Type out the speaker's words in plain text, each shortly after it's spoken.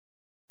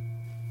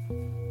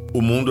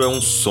O mundo é um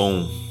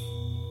som.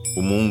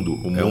 O mundo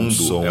é um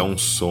som. É um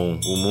som.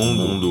 O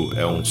mundo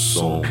é um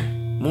som.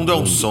 O mundo é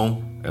um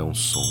som. É um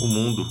som. O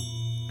mundo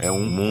é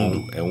um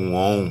mundo. É um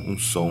on. Um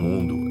som. O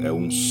mundo é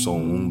um som. O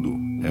mundo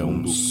é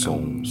um som.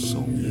 Um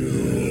som.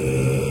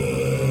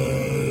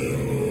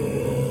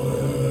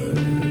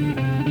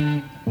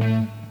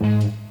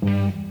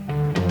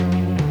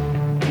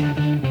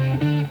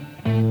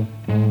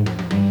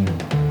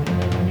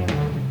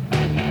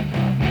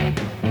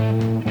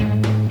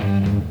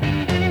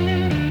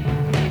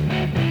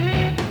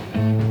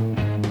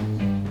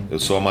 Eu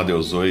sou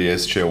Amadeus Oi e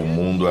este é o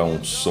Mundo é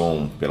um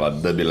Som, pela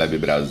Dub Lab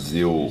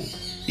Brasil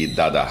e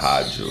Dada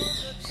Rádio.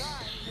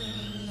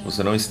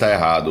 Você não está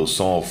errado, o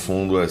som ao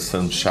fundo é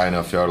Sunshine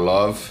of Your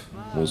Love,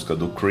 música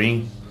do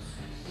Cream,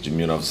 de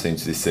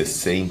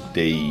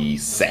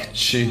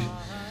 1967.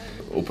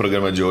 O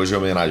programa de hoje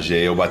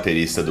homenageia o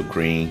baterista do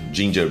Cream,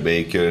 Ginger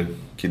Baker,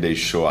 que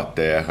deixou a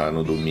terra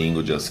no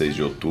domingo, dia 6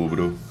 de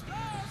outubro.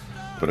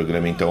 O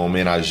programa então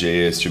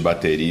homenageia este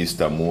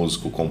baterista,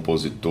 músico,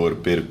 compositor,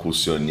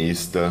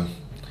 percussionista,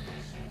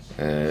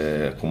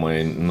 com uma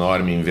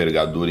enorme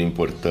envergadura e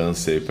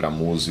importância para a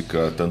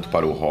música, tanto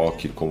para o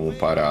rock como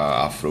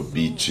para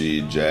afrobeat e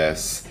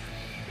jazz.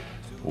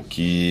 O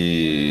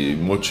que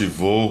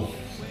motivou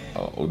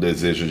o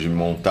desejo de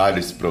montar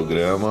esse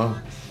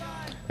programa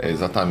é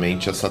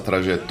exatamente essa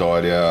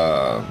trajetória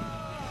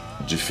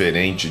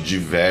diferente,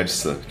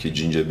 diversa que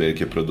Ginger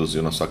Baker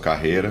produziu na sua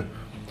carreira.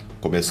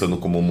 Começando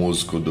como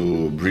músico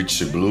do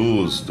British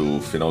Blues, do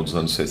final dos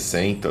anos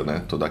 60,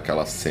 né? Toda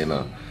aquela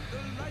cena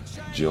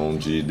de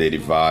onde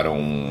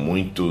derivaram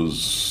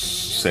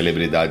muitos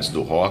celebridades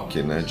do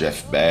rock, né?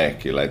 Jeff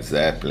Beck, Led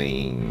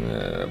Zeppelin,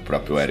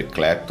 próprio Eric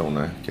Clapton,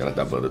 né? Que era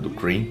da banda do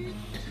Cream.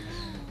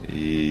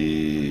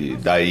 E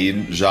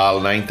daí, já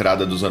na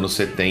entrada dos anos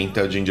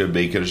 70, Ginger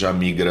Baker já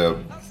migra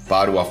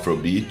para o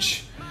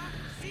Afrobeat.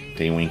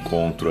 Tem um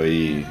encontro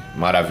aí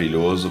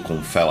maravilhoso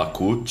com Fela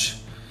Kuti.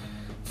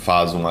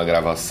 Faz uma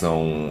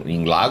gravação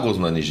em Lagos,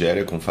 na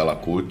Nigéria, com Fela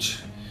Kuti,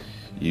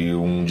 e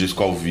um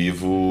disco ao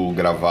vivo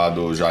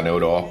gravado já na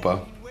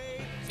Europa,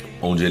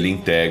 onde ele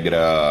integra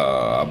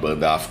a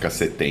banda África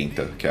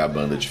 70, que é a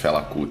banda de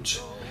Fela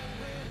Kuti.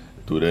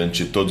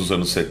 Durante todos os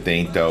anos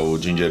 70, o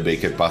Ginger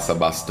Baker passa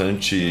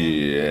bastante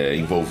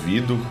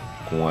envolvido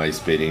com a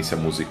experiência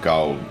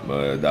musical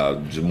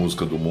de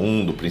música do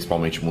mundo,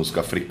 principalmente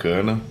música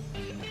africana.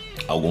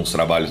 Alguns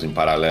trabalhos em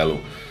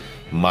paralelo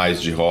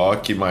mais de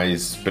rock,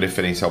 mas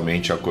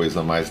preferencialmente a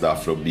coisa mais da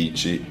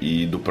Afrobeat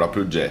e do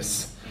próprio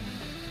jazz.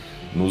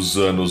 Nos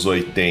anos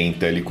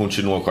 80 ele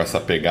continua com essa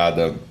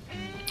pegada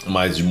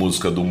mais de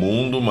música do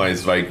mundo,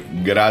 mas vai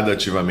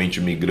gradativamente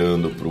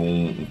migrando para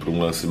um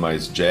lance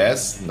mais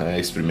jazz, né,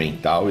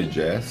 experimental e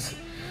jazz.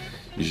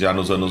 E já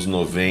nos anos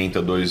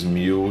 90,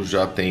 2000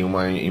 já tem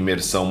uma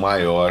imersão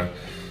maior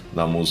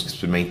na música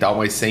experimental,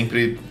 mas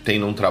sempre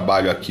tem um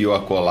trabalho aqui ou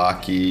acolá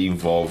que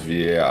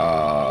envolve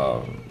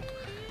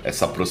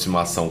essa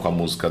aproximação com a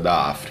música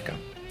da África,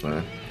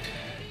 né?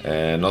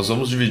 Nós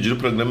vamos dividir o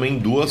programa em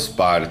duas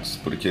partes,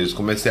 porque eu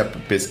comecei a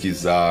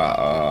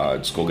pesquisar a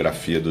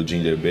discografia do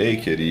Ginger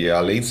Baker e,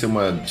 além de ser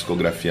uma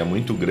discografia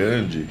muito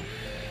grande,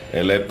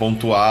 ela é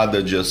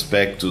pontuada de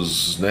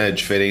aspectos, né,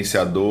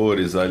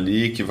 diferenciadores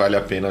ali, que vale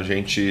a pena a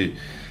gente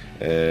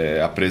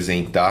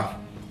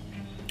apresentar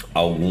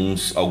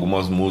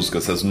algumas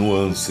músicas, essas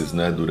nuances,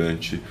 né,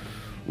 durante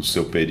o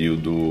seu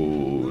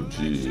período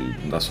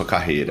na sua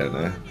carreira,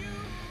 né?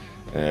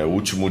 O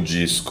último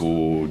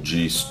disco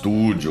de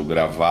estúdio,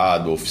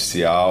 gravado,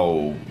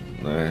 oficial,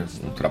 né,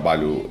 um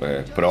trabalho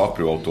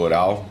próprio,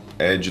 autoral,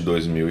 é de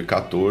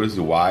 2014,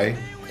 Why,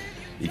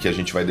 e que a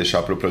gente vai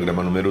deixar para o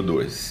programa número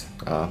 2.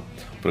 Tá?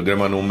 O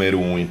programa número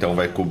 1, então,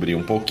 vai cobrir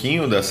um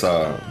pouquinho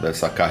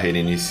dessa carreira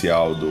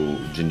inicial do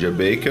Ginger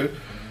Baker,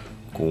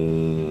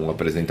 com a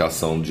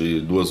apresentação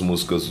de duas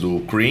músicas do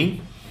Cream,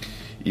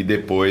 e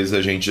depois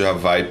a gente já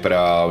vai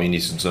para o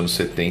início dos anos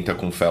 70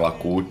 com Fela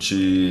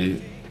Kuti,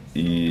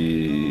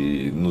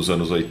 e nos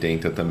anos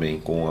 80 também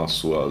com a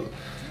sua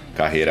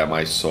carreira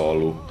mais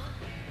solo,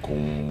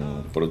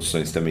 com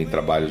produções também,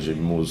 trabalhos de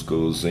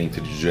músicos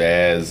entre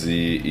jazz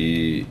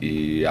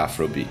e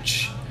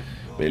afrobeat.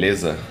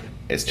 Beleza?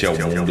 Este é o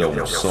Mundo é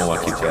um Som,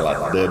 aqui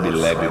pela Dub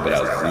Lab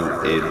Brasil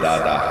e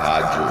Dada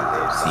Rádio.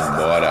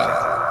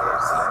 Simbora!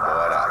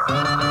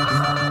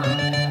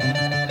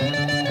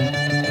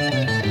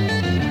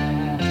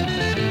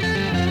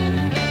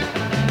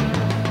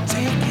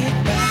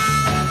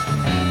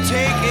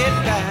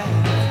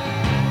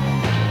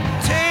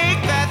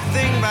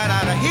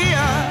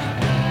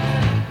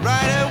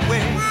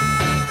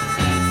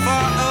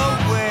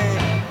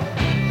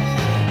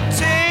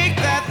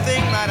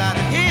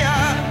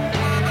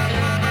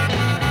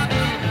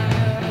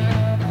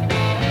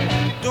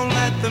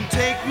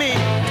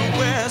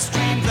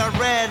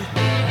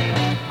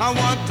 I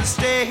want to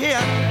stay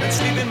here and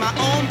sleep in my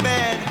own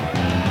bed.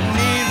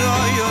 Need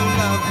all your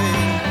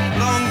loving,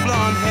 long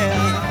blonde hair.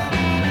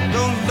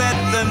 Don't let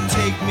them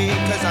take me,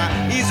 'cause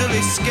I'm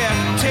easily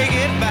scared. Take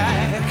it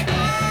back,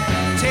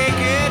 take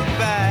it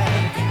back.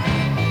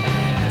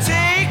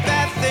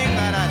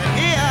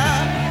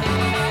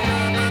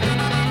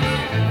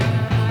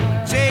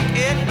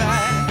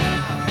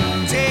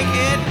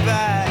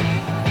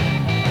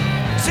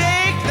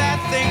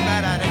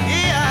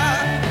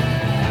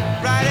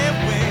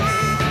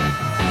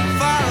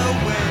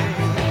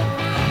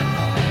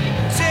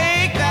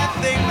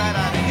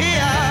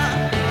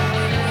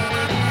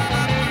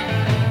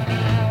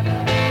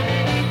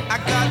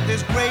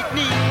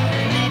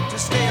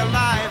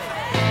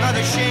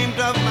 ashamed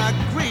of my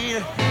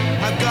greed.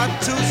 I've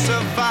got to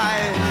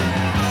survive.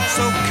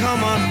 So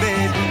come on,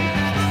 baby,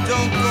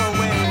 don't go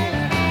away.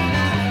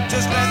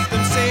 Just let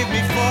them save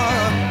me for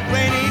a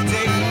rainy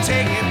day.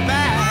 Take it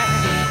back,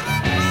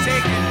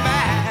 take it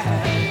back.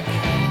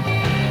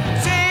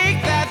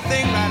 Take that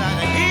thing right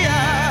out of here.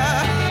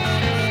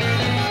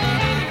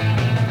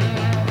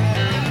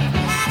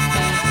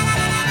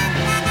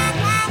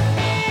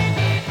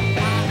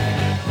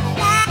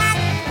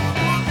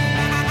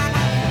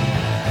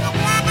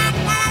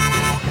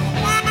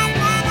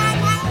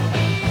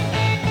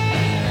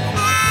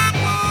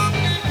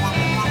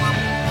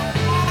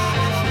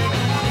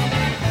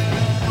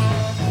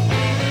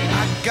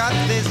 Got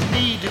this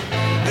need,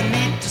 the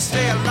need to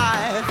stay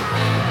alive.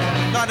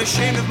 Not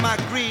ashamed of my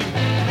greed,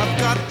 I've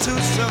got to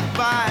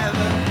survive.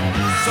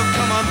 So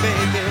come on,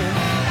 baby,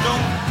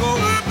 don't go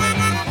away.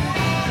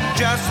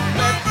 Just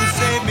let them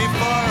save me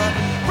for a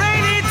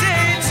rainy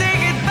day.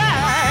 Take it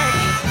back,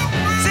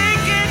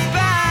 take it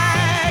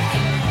back.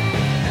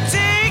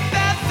 Take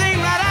that thing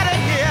right out of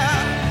here.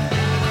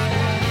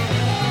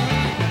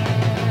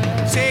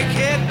 Take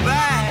it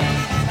back,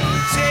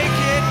 take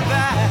it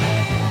back.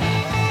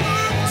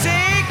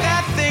 Take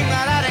that thing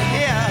right out of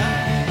here,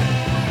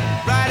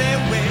 right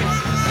away,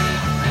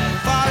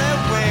 far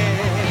away.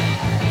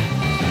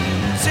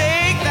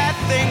 Take that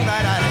thing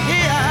right out of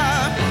here.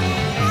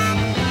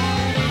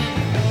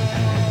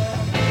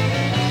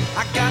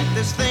 I got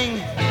this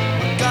thing,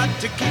 I've got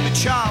to keep it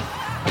sharp.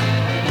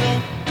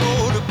 Won't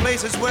go to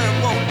places where it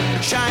won't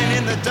shine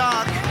in the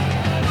dark.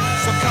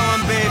 So come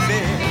on,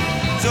 baby,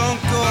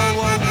 don't go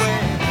away.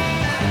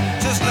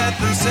 Just let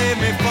them save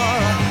me for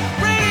a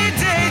rainy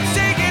day.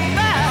 Take it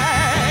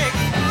back,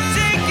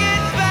 take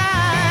it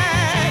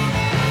back.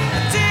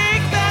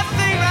 Take that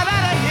thing right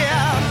out of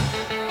here.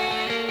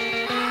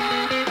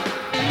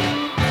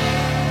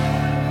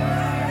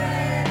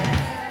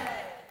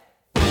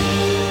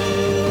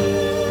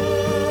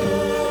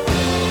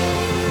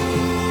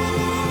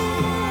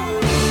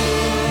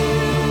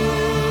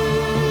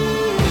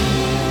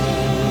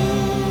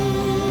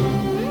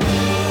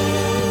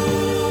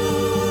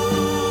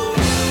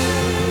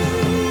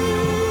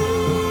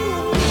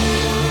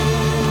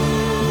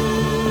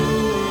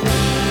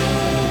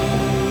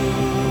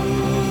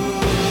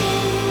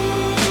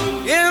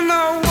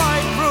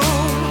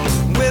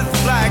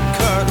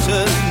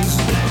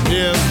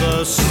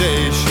 The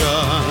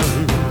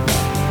station,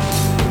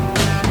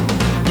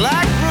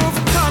 black roof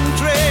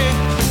country,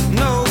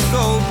 no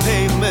gold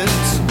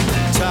pavements,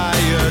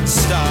 tired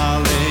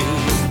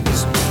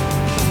starlings,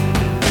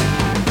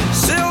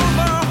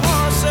 silver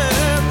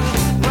horses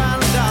ran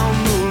down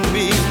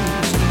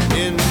moonbeams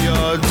in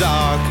your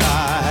dark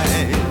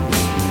eye.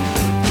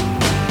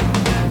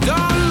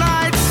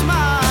 Dawnlight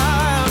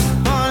smile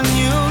on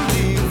you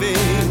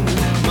leaving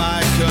my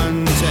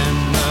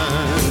contentment.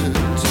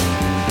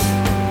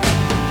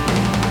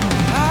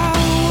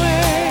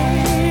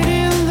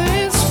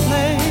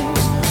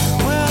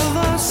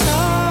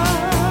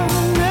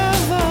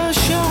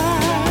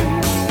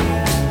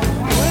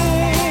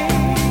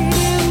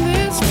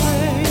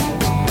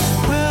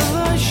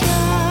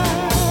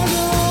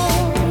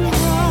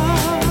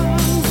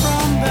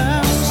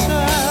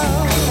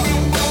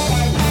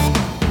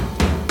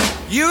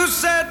 You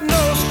said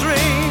no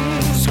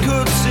strings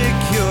could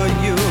secure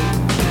you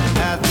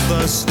at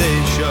the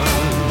station.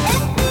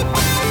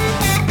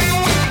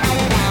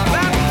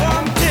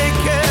 Platform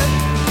ticket,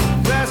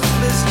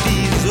 restless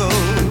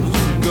diesels,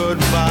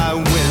 goodbye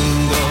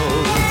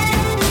windows.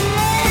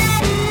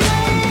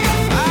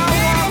 I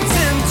walked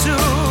into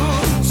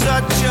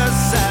such a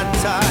sad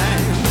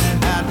time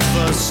at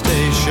the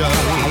station.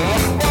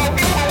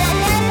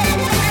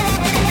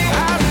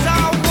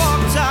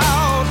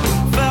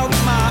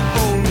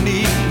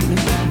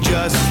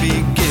 Just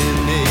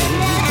beginning.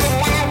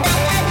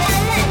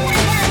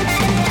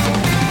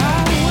 I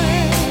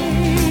wait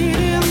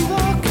in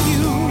the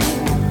queue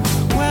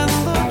when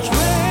the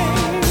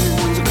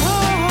trains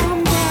come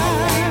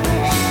back.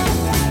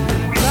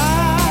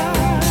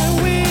 Fly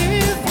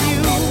with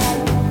you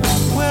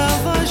where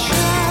the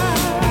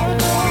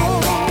shadows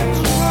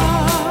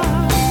run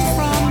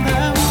from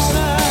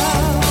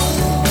themselves.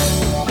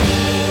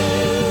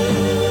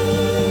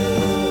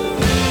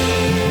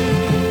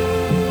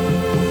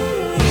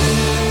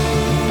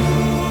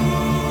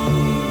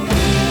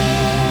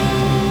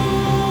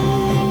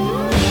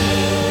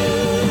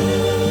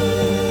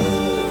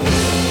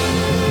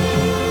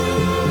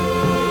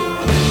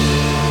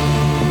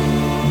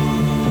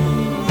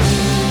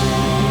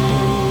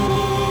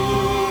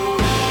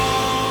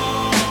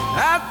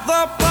 At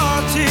the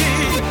party,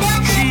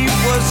 she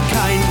was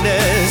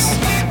kindness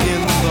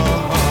in the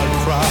hard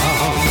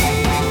crowd.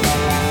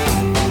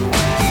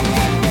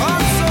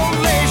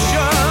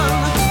 Consolation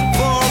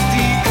for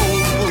the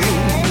old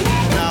wound,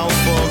 now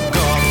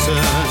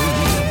forgotten.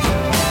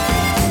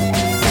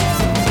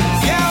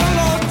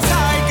 Yellow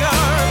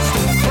tigers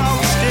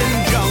crouched in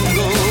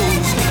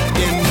jungles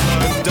in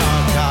her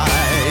dark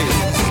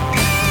eyes.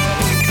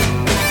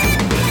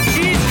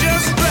 She's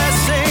just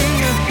dressing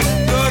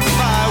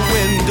goodbye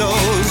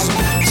windows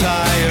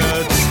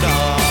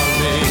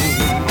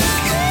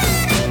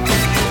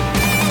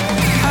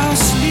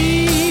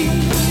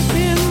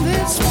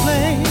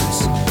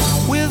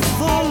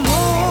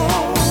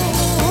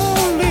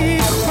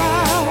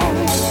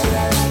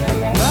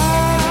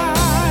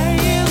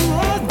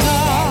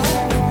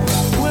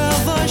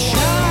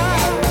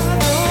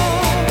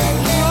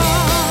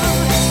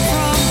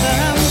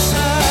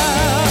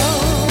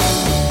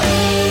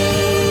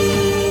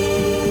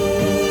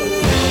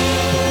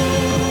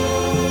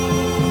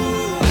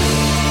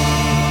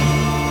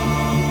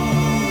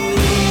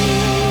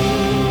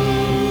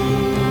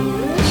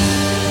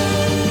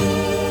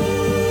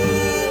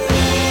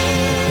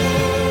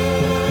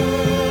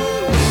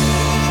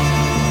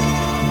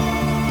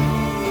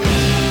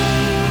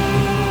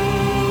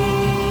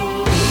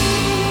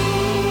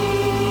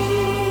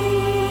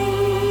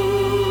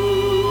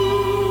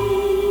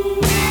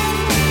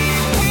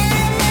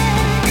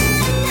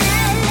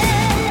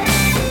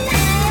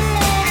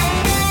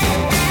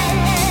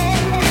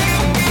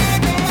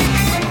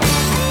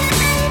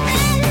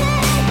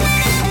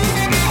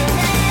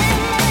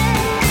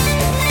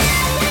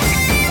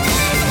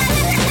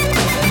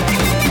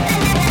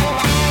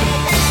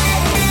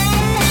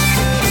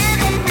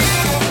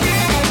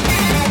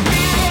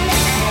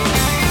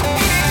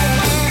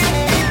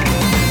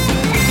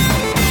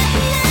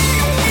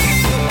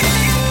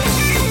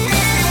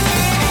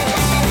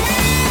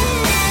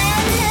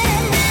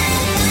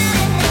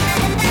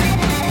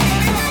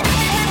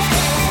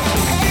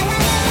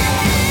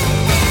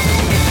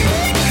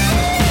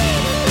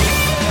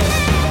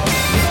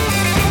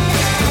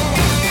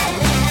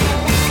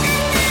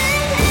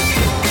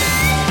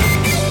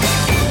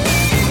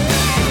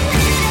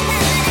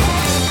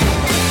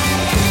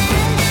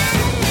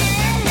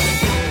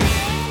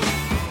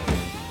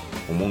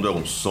Mundo é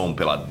um som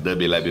pela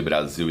Dub Lab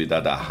Brasil e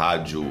da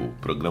Rádio,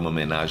 programa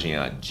homenagem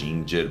a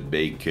Ginger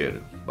Baker,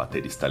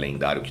 baterista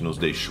lendário que nos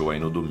deixou aí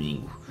no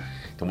domingo.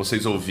 Então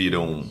vocês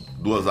ouviram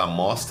duas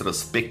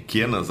amostras,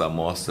 pequenas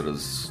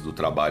amostras do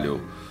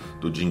trabalho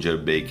do Ginger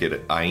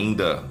Baker,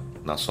 ainda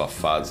na sua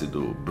fase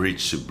do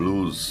British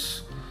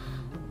Blues,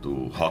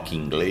 do rock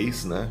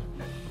inglês, né?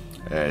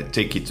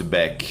 Take It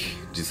Back,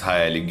 de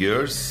Israeli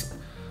Girls,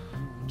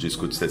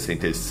 disco de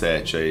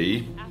 67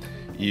 aí,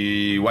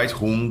 e White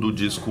Room, do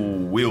disco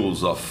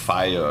Wheels of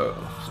Fire,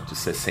 de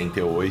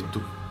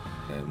 68,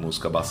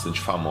 música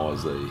bastante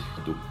famosa aí,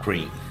 do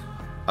Cream.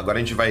 Agora a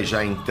gente vai já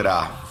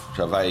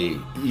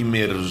vai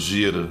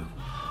imergir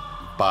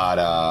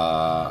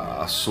para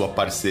a sua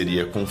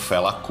parceria com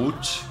Fela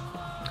Kuti,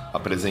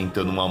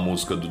 apresentando uma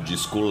música do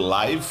disco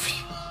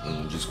Live,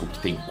 um disco que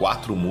tem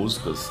 4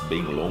 músicas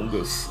bem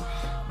longas.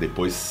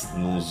 Depois,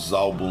 nos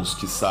álbuns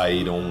que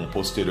saíram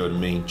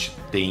posteriormente,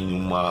 tem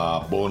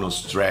uma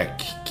bonus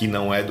track que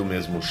não é do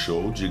mesmo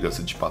show,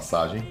 diga-se de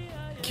passagem,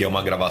 que é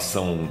uma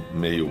gravação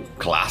meio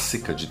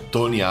clássica de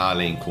Tony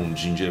Allen com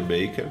Ginger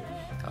Baker.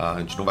 A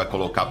gente não vai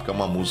colocar porque é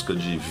uma música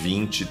de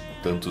 20 e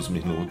tantos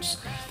minutos,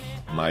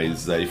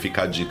 mas aí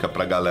fica a dica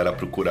pra galera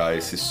procurar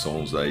esses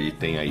sons aí.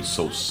 Tem aí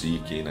Soul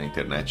Seek aí na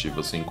internet e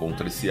você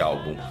encontra esse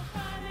álbum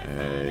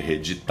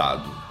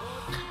reeditado.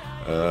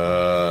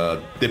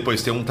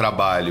 Depois tem um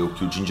trabalho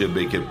que o Ginger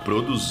Baker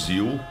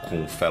produziu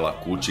com Fela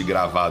Kuti,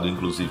 gravado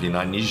inclusive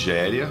na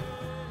Nigéria,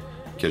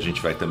 que a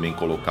gente vai também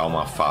colocar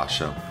uma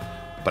faixa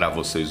para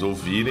vocês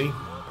ouvirem.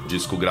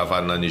 Disco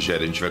gravado na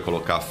Nigéria, a gente vai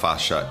colocar a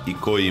faixa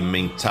Ikoyi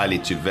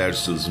Mentality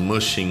versus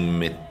Mushing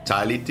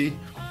Mentality.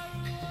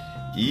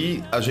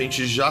 E a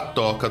gente já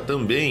toca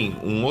também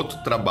um outro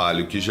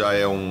trabalho que já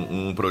é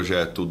um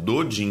projeto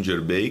do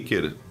Ginger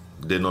Baker,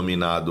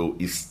 denominado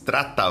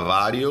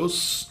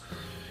Stradivarius,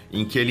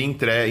 em que ele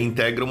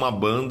integra uma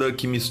banda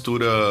que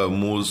mistura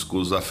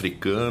músicos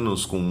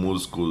africanos com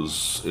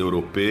músicos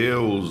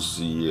europeus,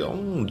 e é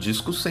um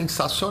disco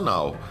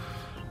sensacional.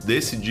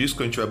 Desse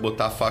disco a gente vai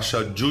botar a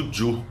faixa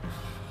Juju,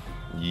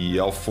 e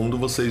ao fundo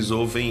vocês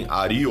ouvem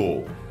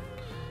Ario,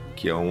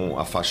 que é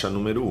a faixa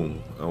número 1.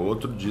 É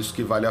outro disco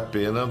que vale a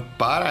pena.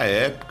 Para a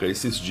época,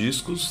 esses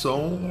discos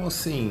são,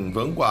 assim,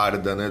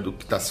 vanguarda, né, do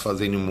que está se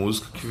fazendo em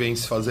música, que vem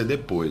se fazer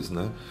depois,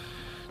 né?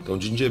 Então,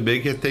 Ginger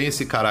Baker tem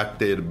esse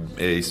caráter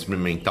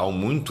experimental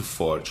muito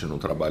forte no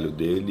trabalho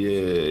dele,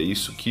 é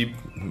isso que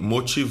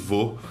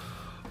motivou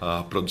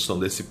a produção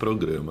desse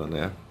programa,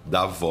 né?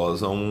 Dar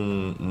voz a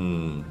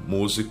um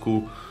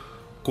músico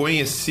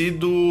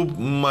conhecido,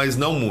 mas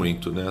não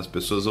muito, né? As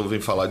pessoas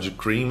ouvem falar de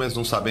Cream, mas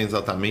não sabem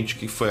exatamente o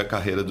que foi a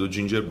carreira do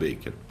Ginger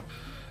Baker.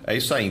 É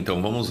isso aí,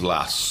 então vamos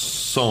lá.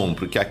 Som,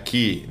 porque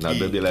aqui na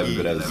Dub Lab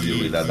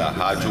Brasil e da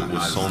rádio o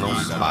som não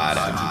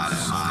para.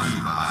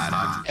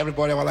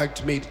 Everybody, I would like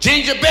to meet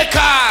Ginger Baker!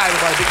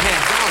 Everybody, big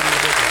hands down,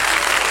 Ginger Baker.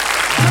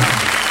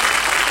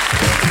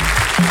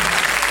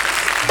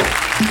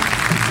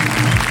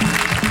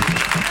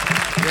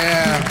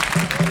 Yeah.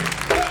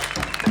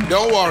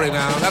 Don't worry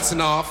now. That's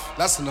enough.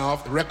 That's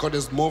enough. The record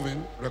is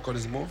moving.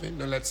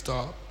 Now let's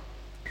stop.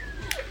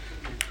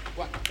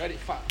 1, ready,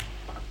 5.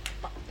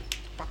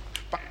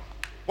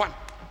 1,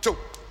 2,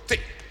 3,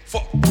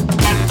 4.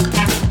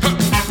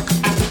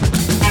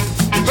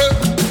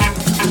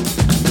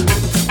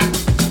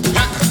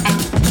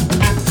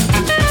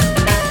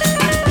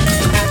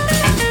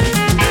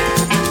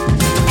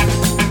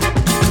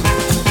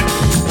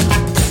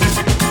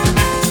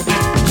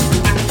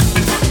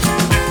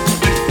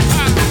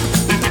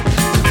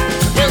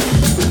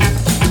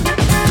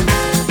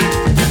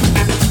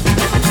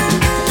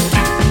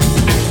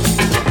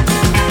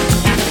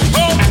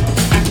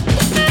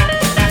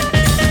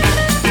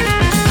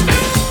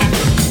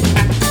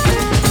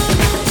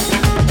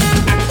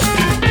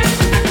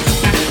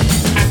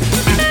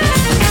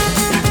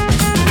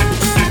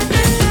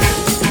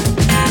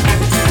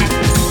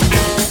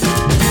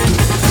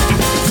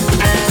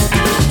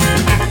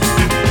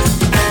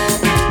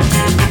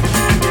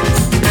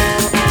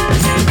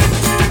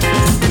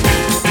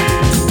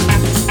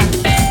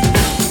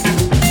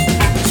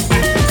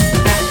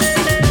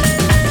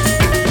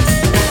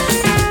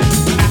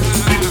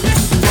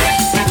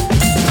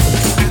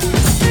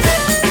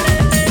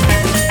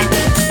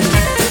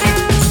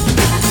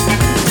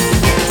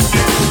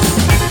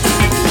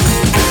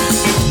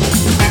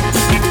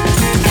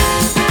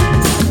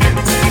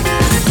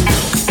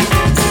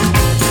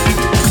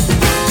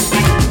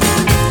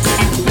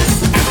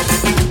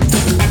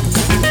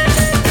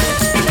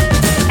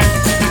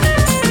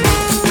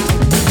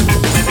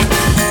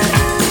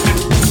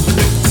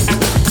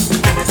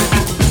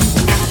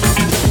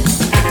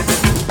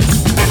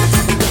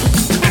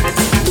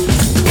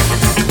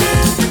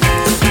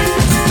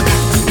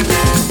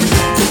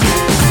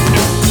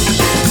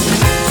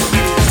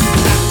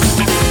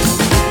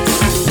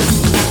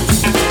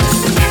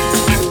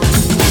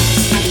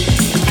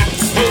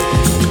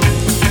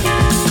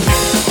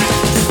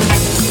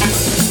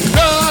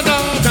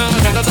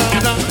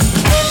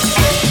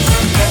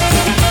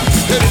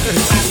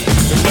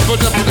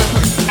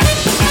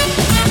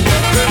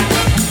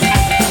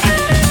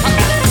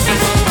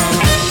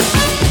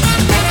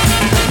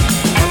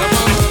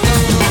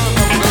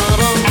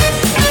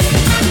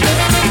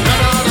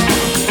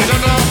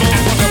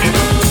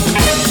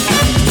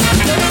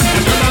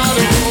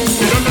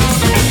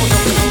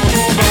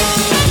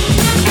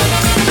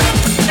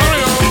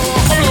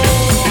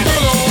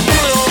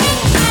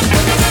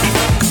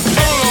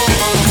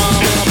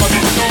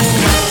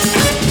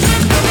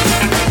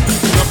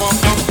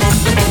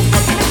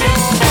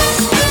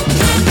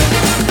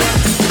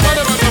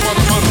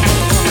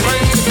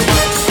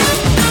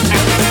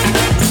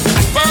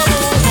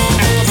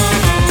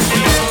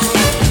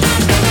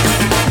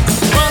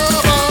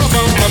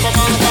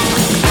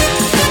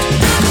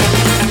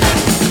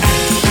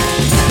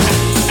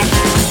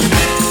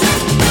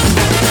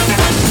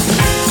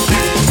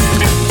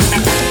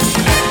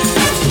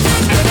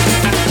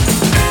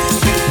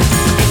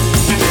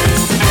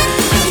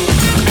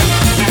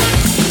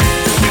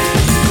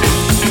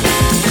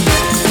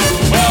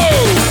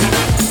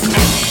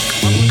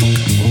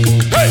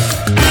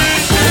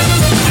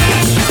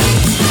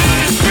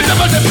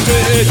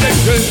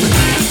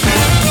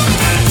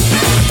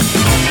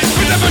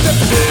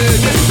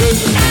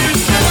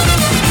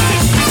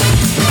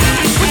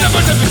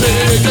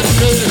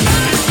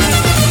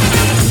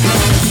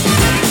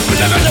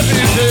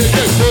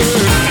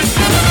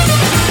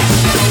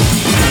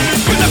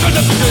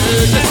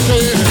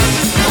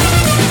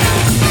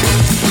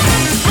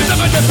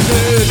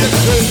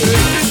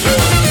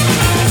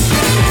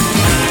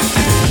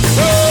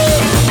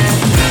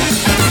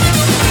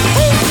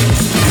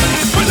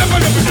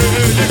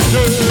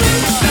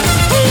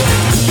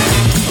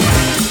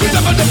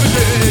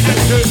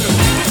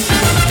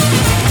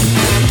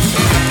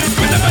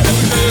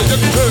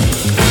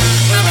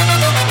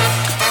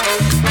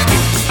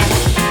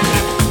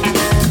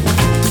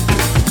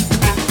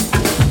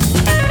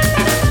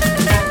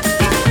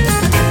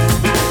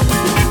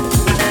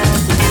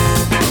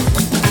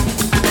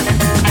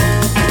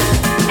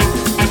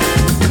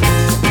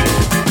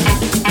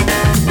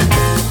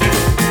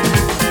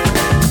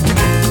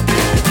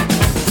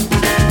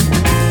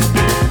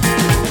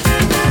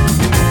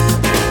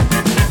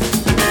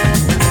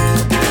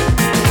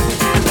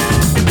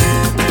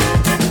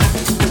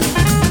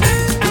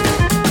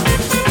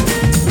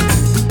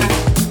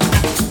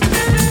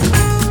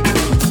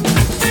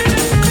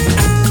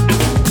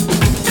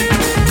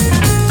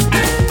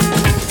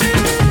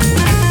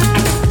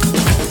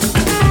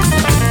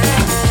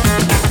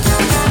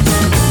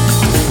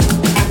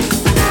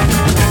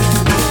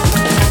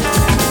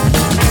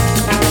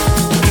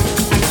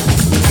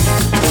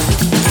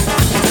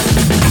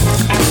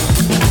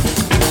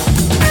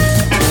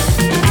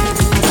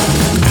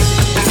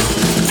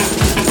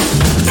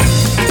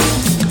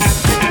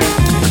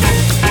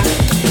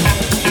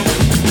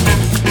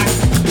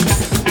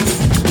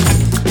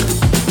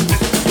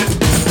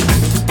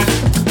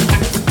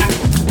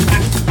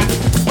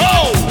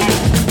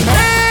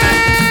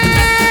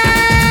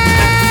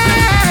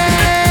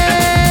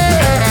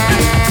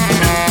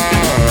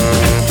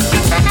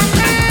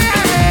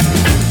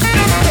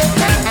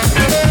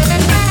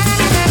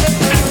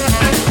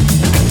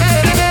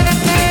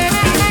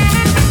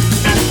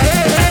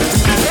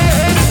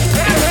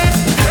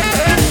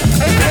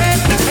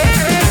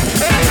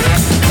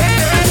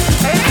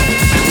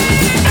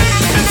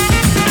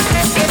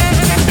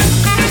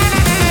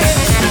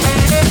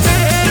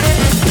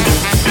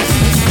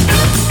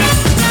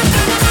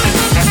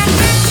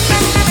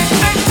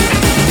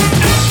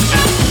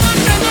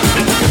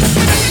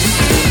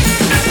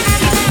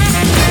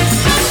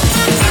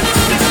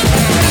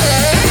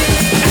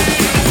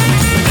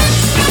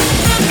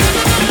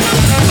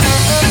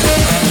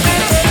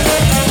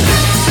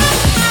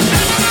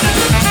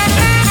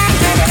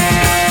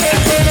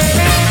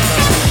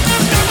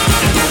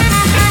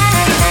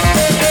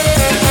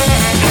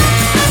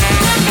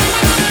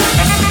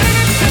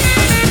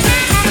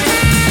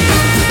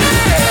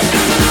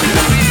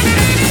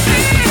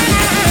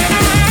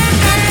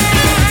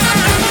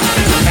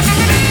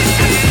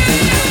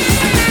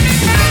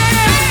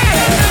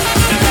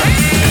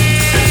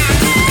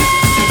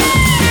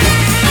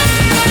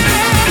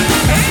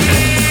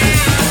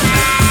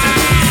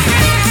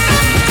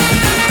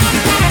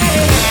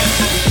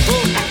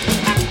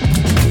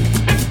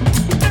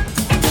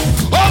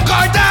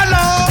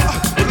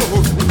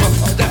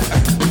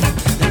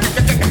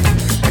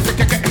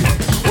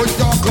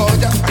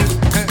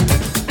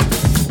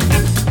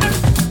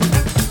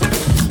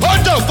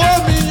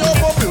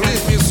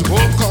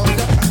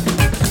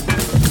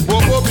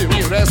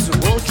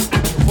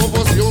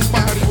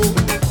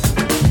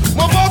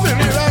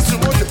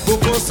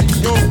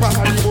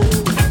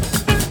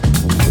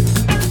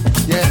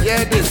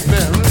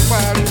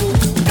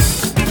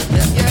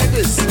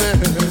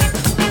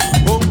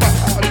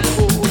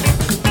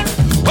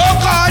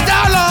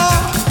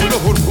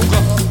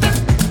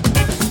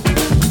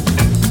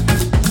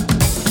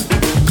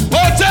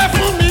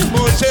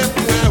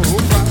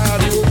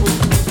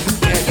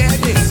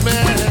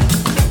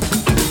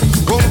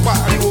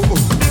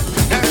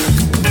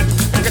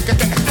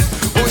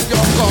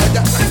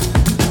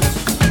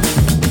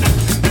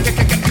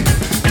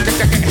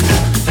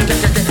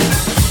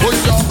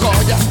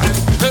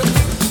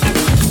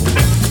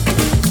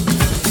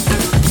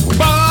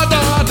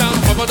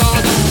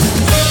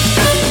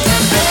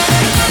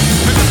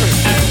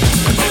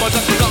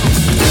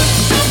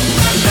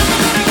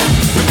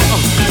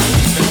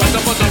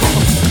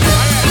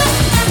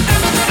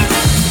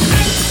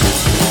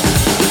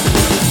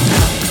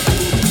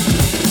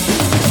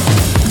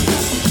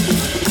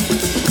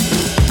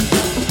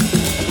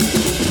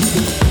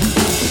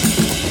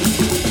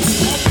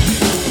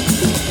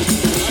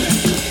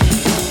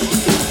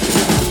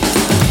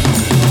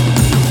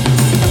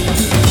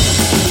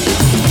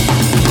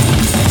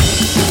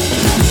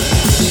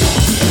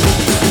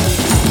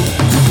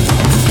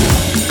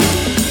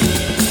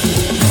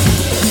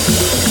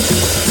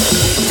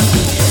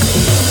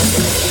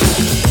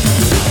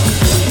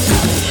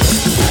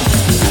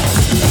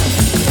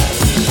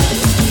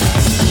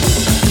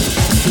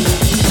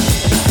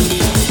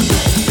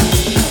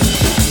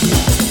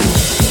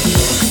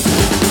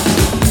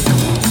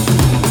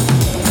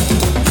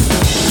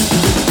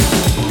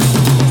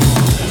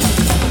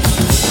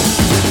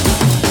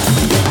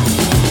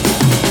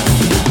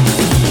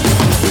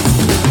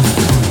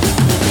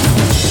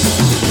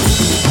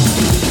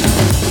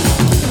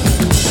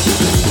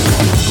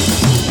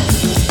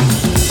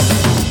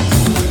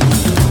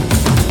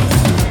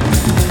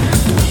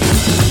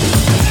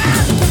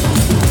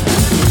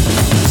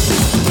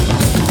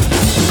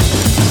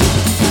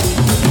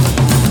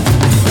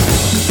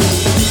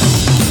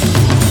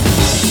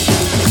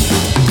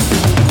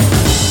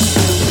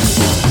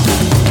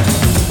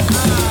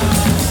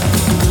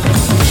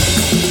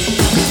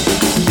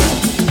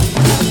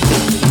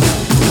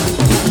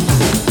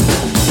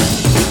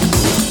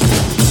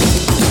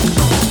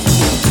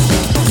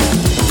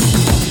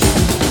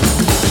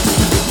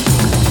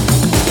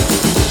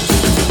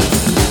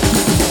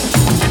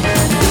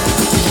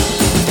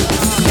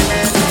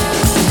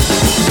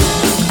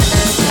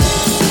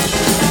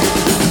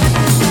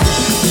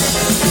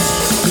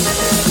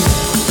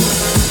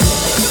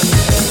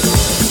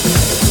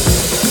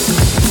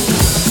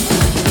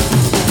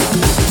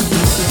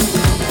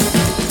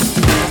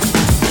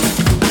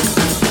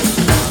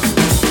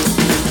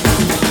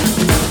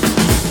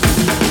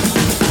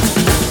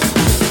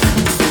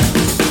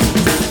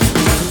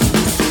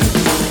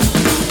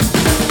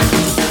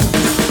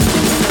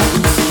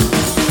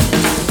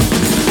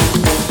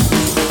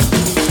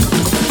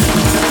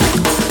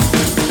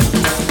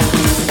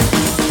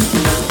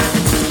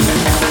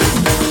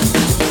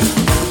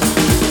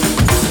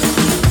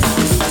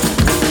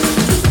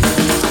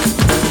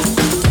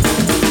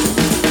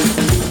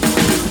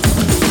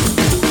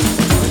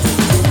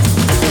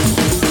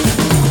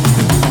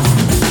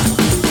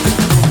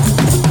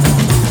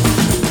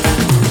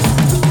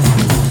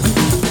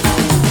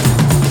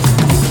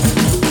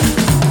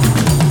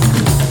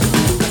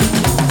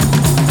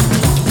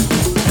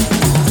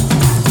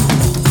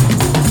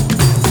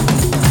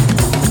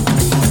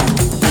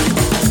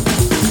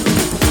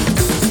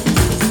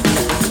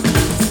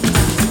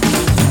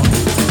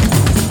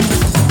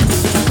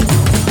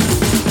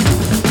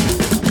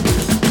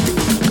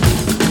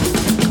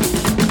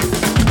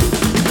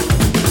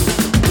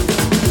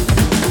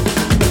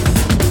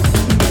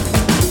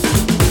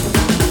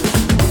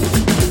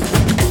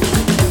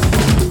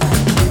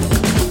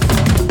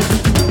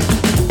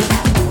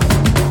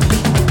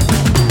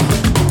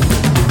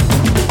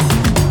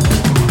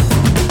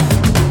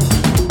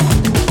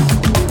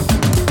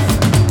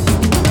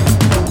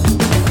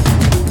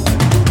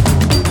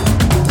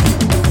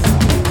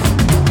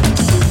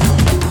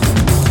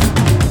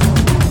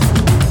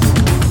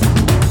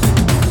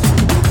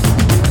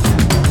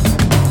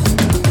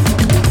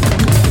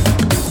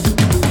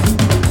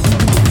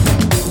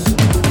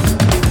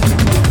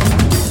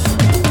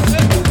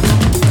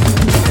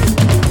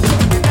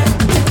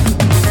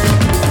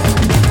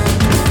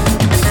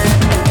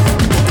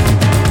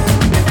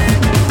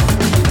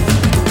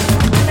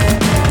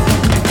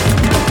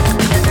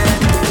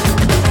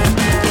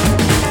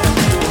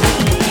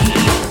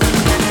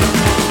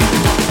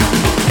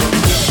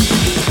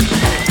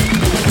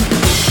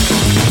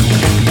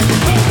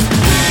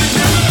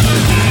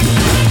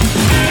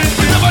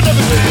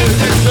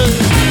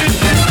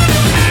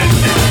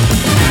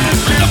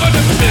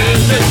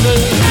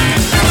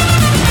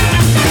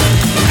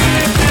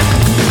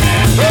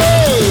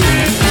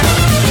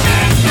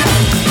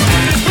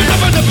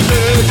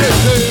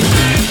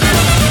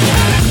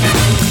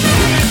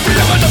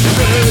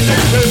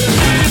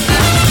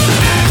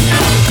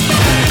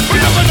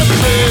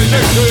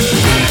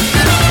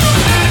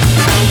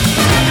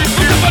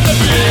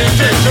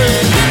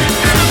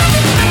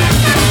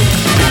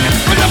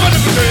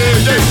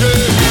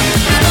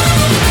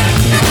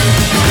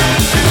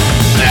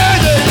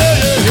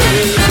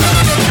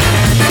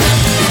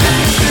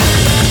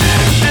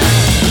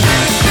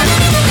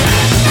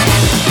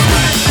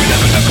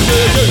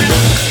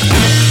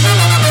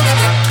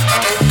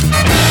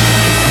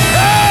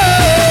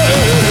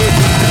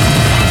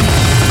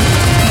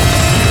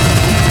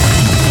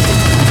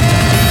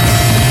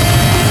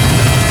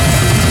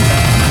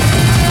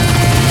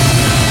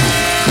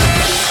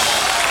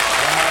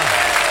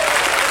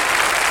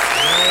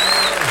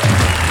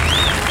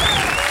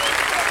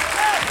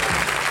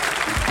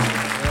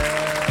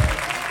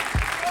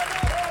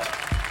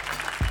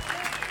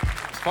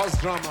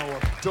 first drummer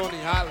was Tony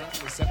Allen,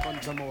 the second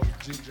drummer was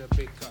Ginger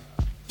Baker.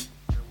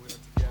 And we were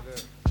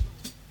together.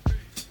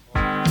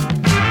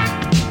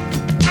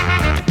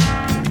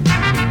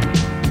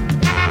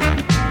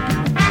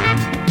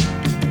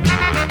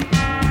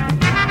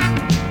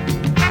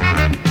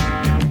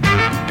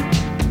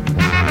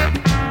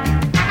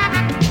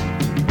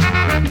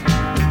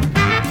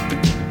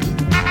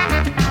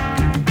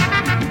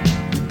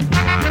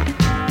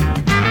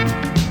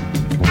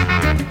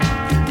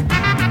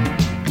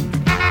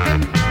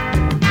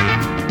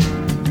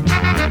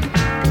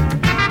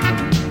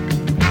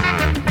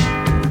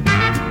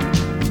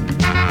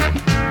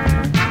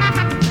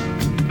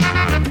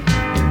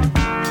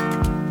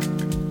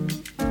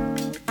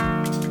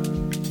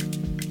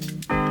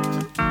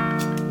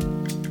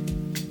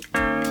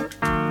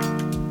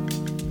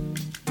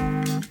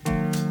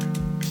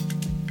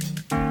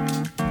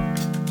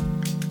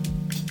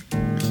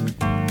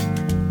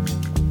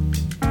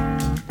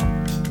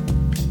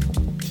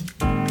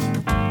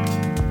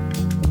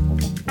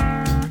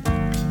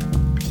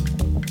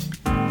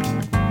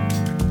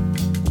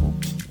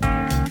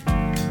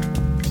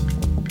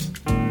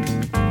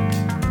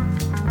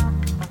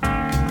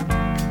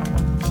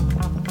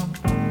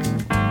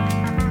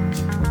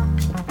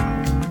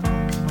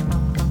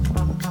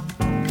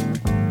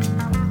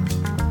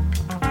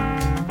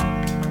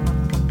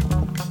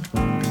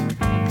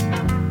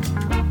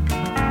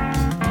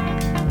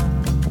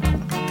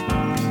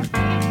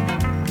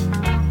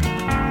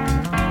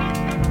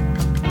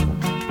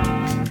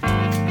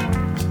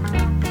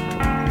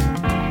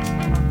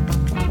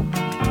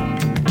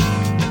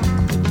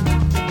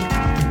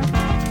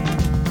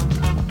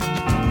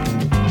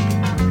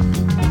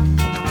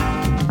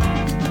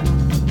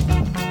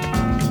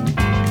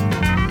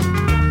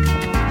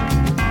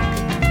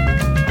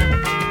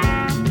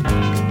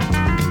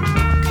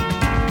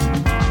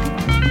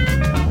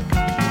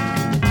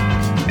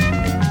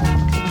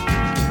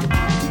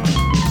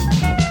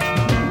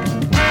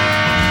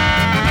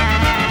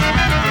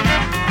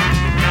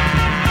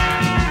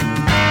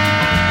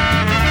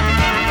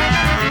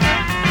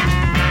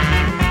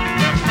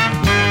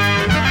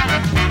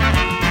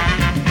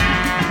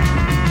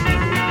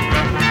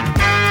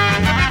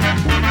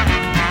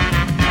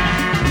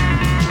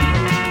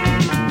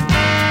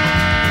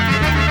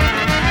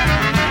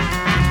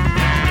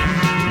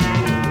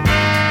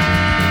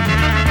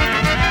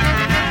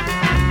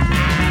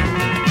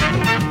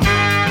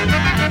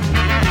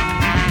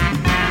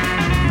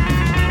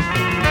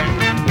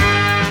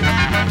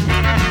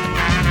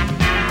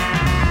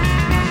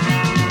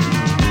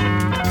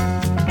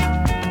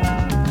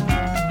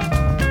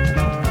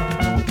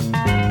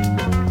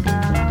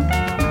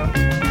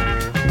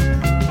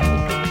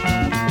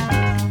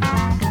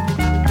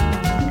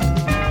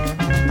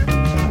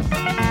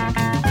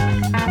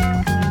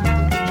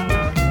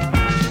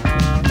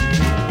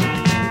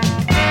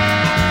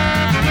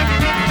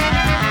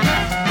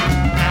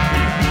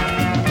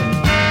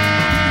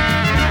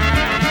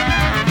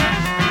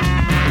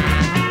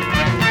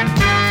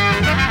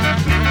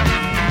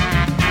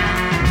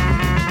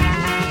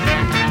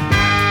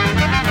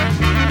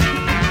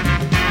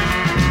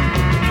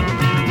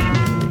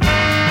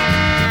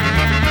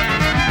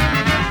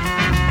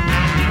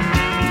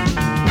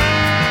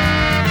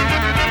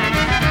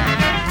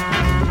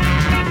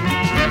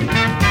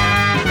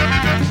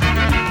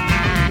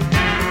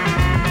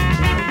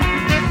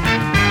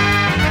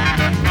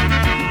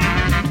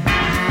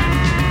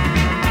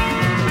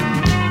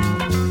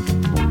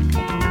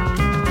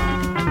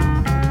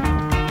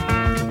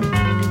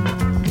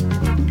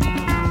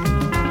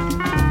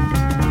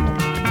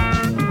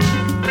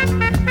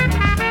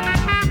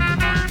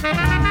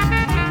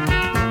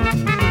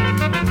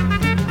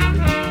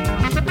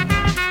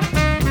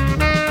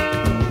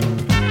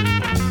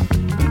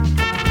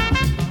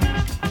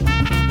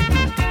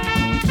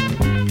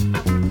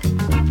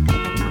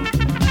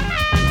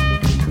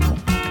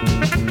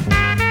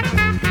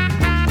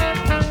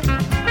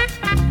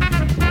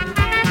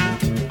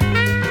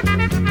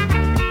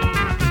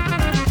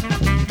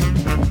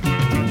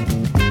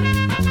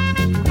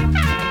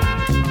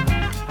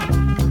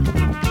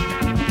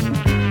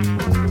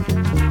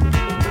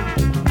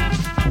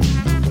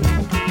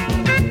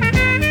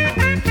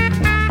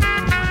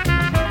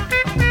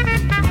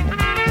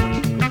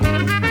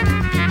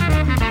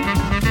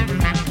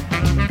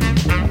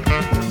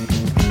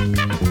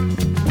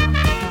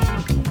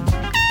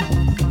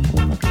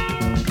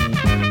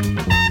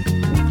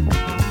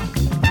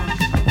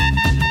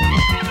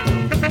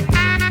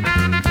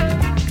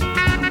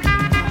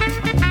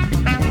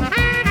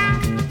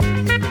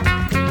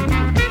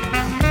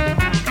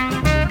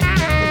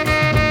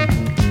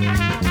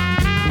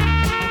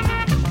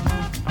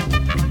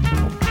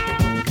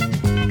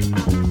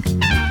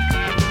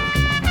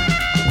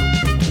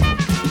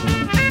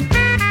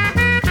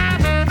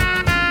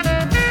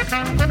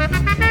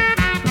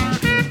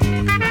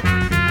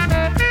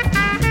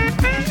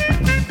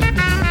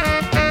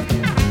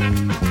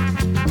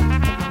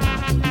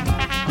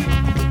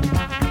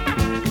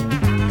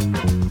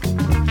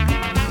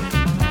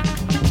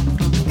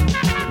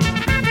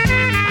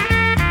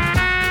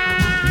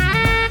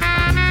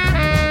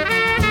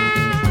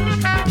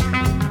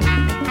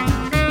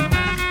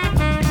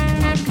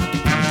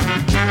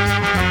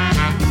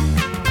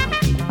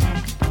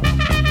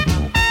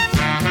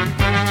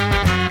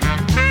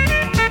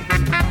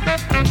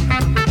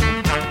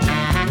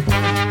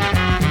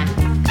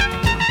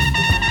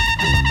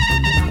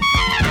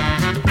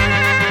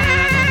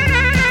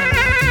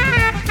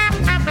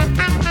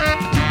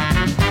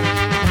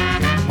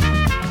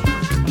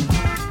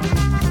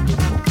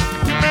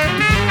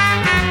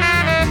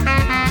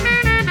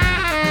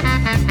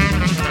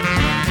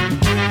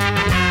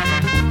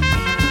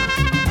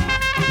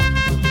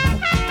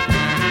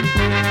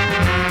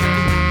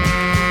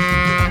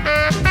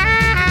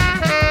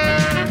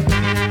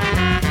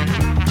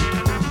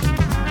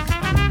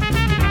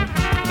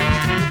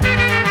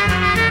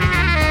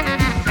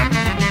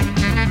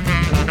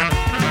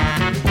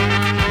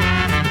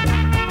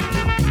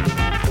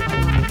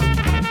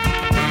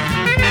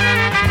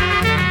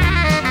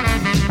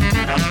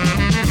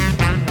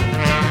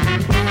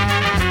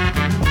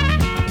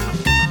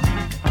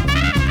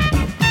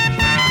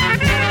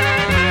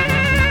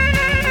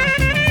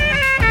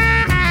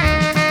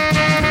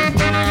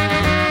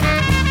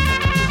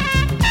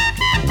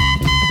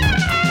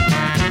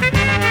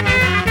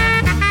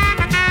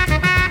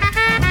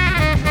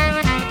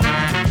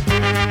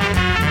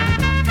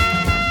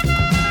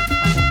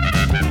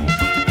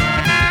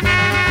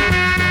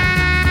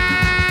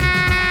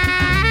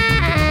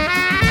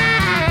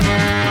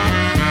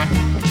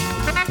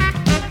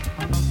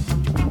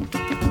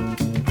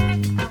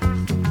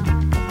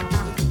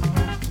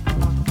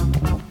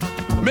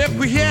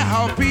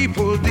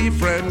 people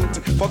different.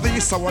 For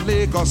this our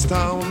Lagos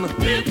town.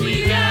 Make we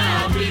hear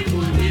how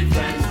people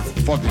different.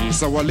 For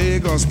this our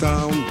Lagos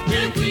town.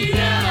 Make we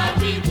hear how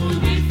people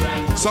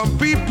different. Some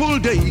people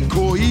they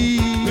koi.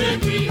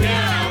 Make we hear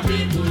how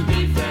people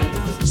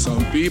different.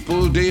 Some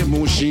people they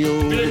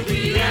mushio. Make we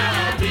hear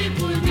how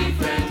people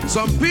different.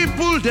 Some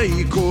people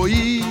they koi.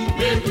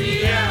 Make we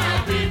hear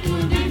how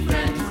people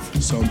different.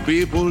 Some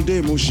people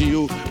they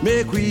mushio.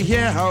 Make we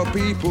hear how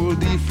people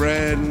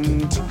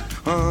different.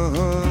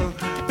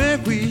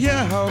 Make we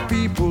hear how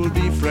people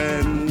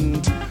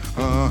different.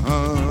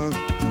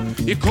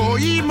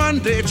 Ikoi man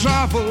they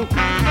travel.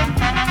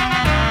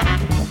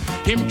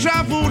 Him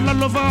travel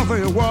all over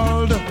the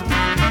world.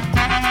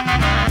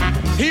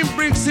 He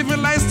brings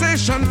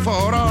civilization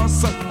for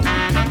us.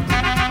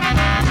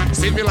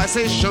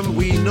 Civilization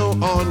we no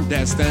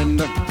understand.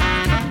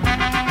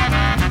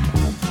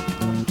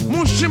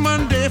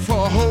 Mushiman day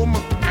for home.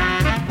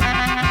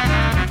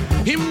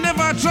 Him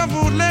never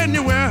traveled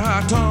anywhere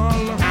at all.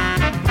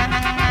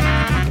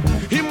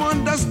 Him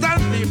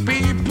understand the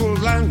people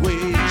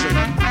language,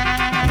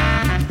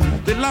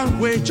 the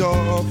language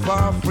of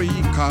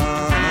Africa.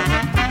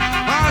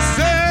 I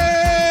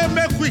say,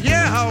 make we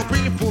hear how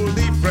people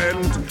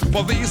different.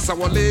 For this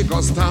our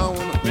Lagos town.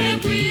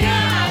 Make we hear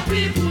how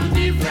people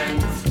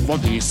different. For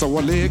this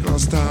our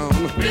Lagos town.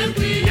 Make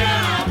we hear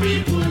how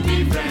people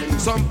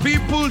different. Some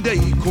people they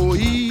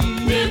koi.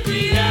 Make we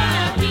hear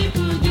how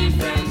people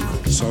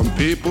different. Some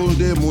people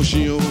they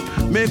mushio.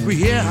 Make we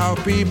hear how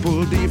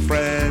people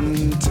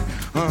different.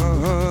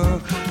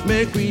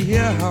 Make we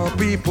hear how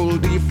people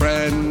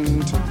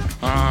different.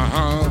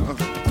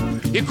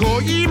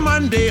 Ikoi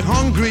man they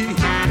hungry.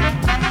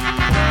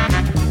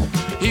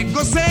 He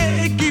go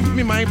say, give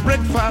me my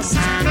breakfast.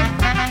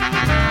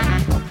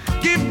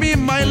 Give me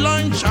my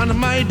lunch and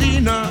my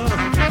dinner.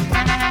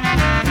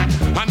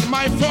 And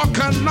my fork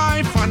and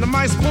knife and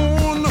my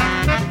spoon.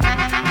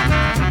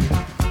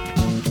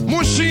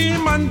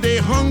 Mushi man they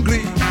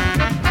hungry.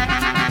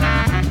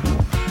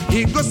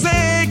 He go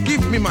say,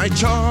 give me my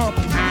chop.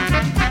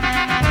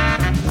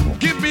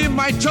 Give me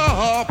my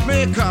chop,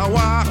 make a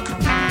walk.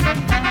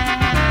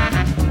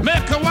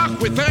 Make a walk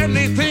with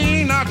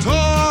anything at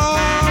all.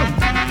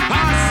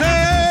 I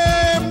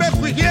say, make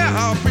we hear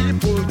how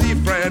people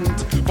different.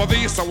 For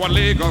this our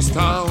Lagos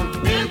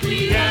town. Make we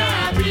hear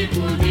how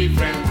people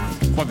different.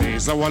 For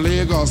this our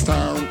Lagos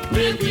town.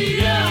 Make we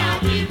hear how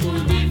people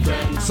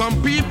different.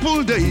 Some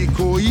people they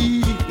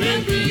koi.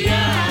 Make we hear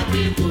how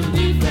people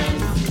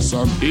different.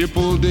 Some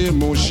people they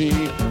moshi.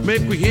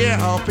 Make we hear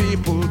how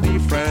people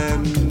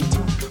different.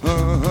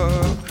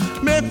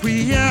 Make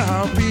we hear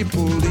how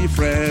people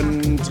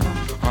different.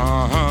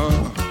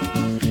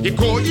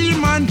 Ikoi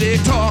man they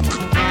talk.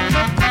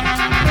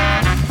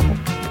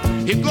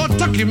 He go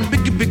talk in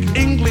big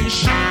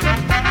English.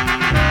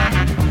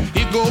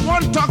 He go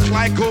one talk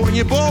like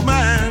Oyibo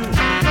man.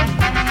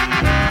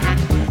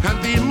 And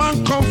the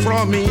man come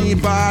from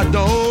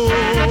Ibadan.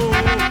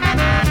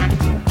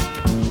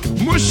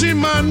 Mushi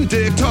man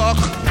they talk.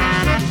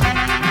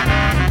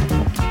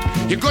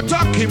 He go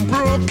talk in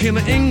broken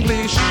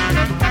English.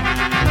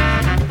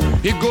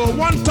 He go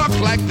one talk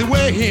like the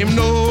way him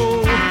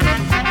know.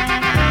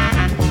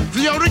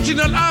 The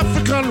original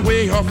African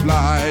way of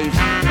life.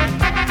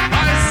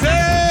 I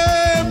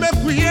say,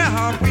 make we hear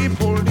how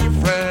people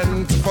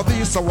different. For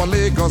this our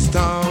Lagos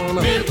town.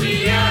 Make we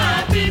hear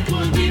how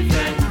people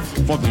different.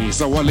 For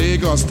this our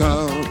Lagos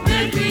town.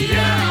 Make we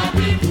hear how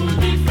people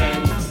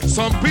different.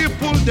 Some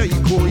people they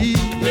koi.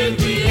 Make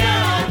we hear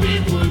how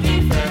people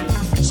different.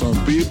 Some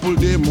people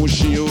they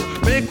mushio.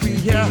 Make we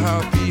hear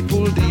how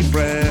people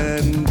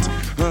different.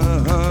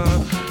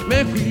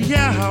 Make we hear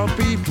how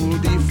people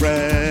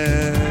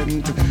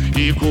different.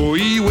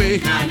 Ikoi way.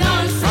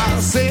 I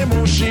say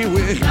mushi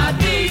way.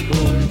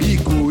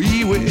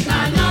 Ikoi way.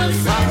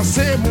 I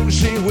say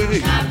mushi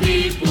way.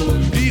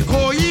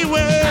 Ikoi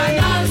way.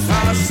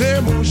 I say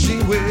mushi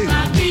way.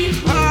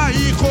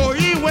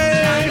 Ikoi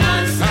way.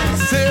 I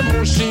say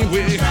mushi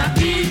way.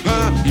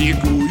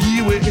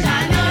 Ikoi way.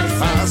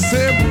 I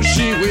say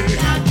mushi way.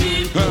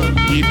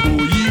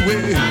 Ikoi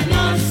way. I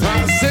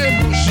say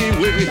mushi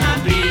way.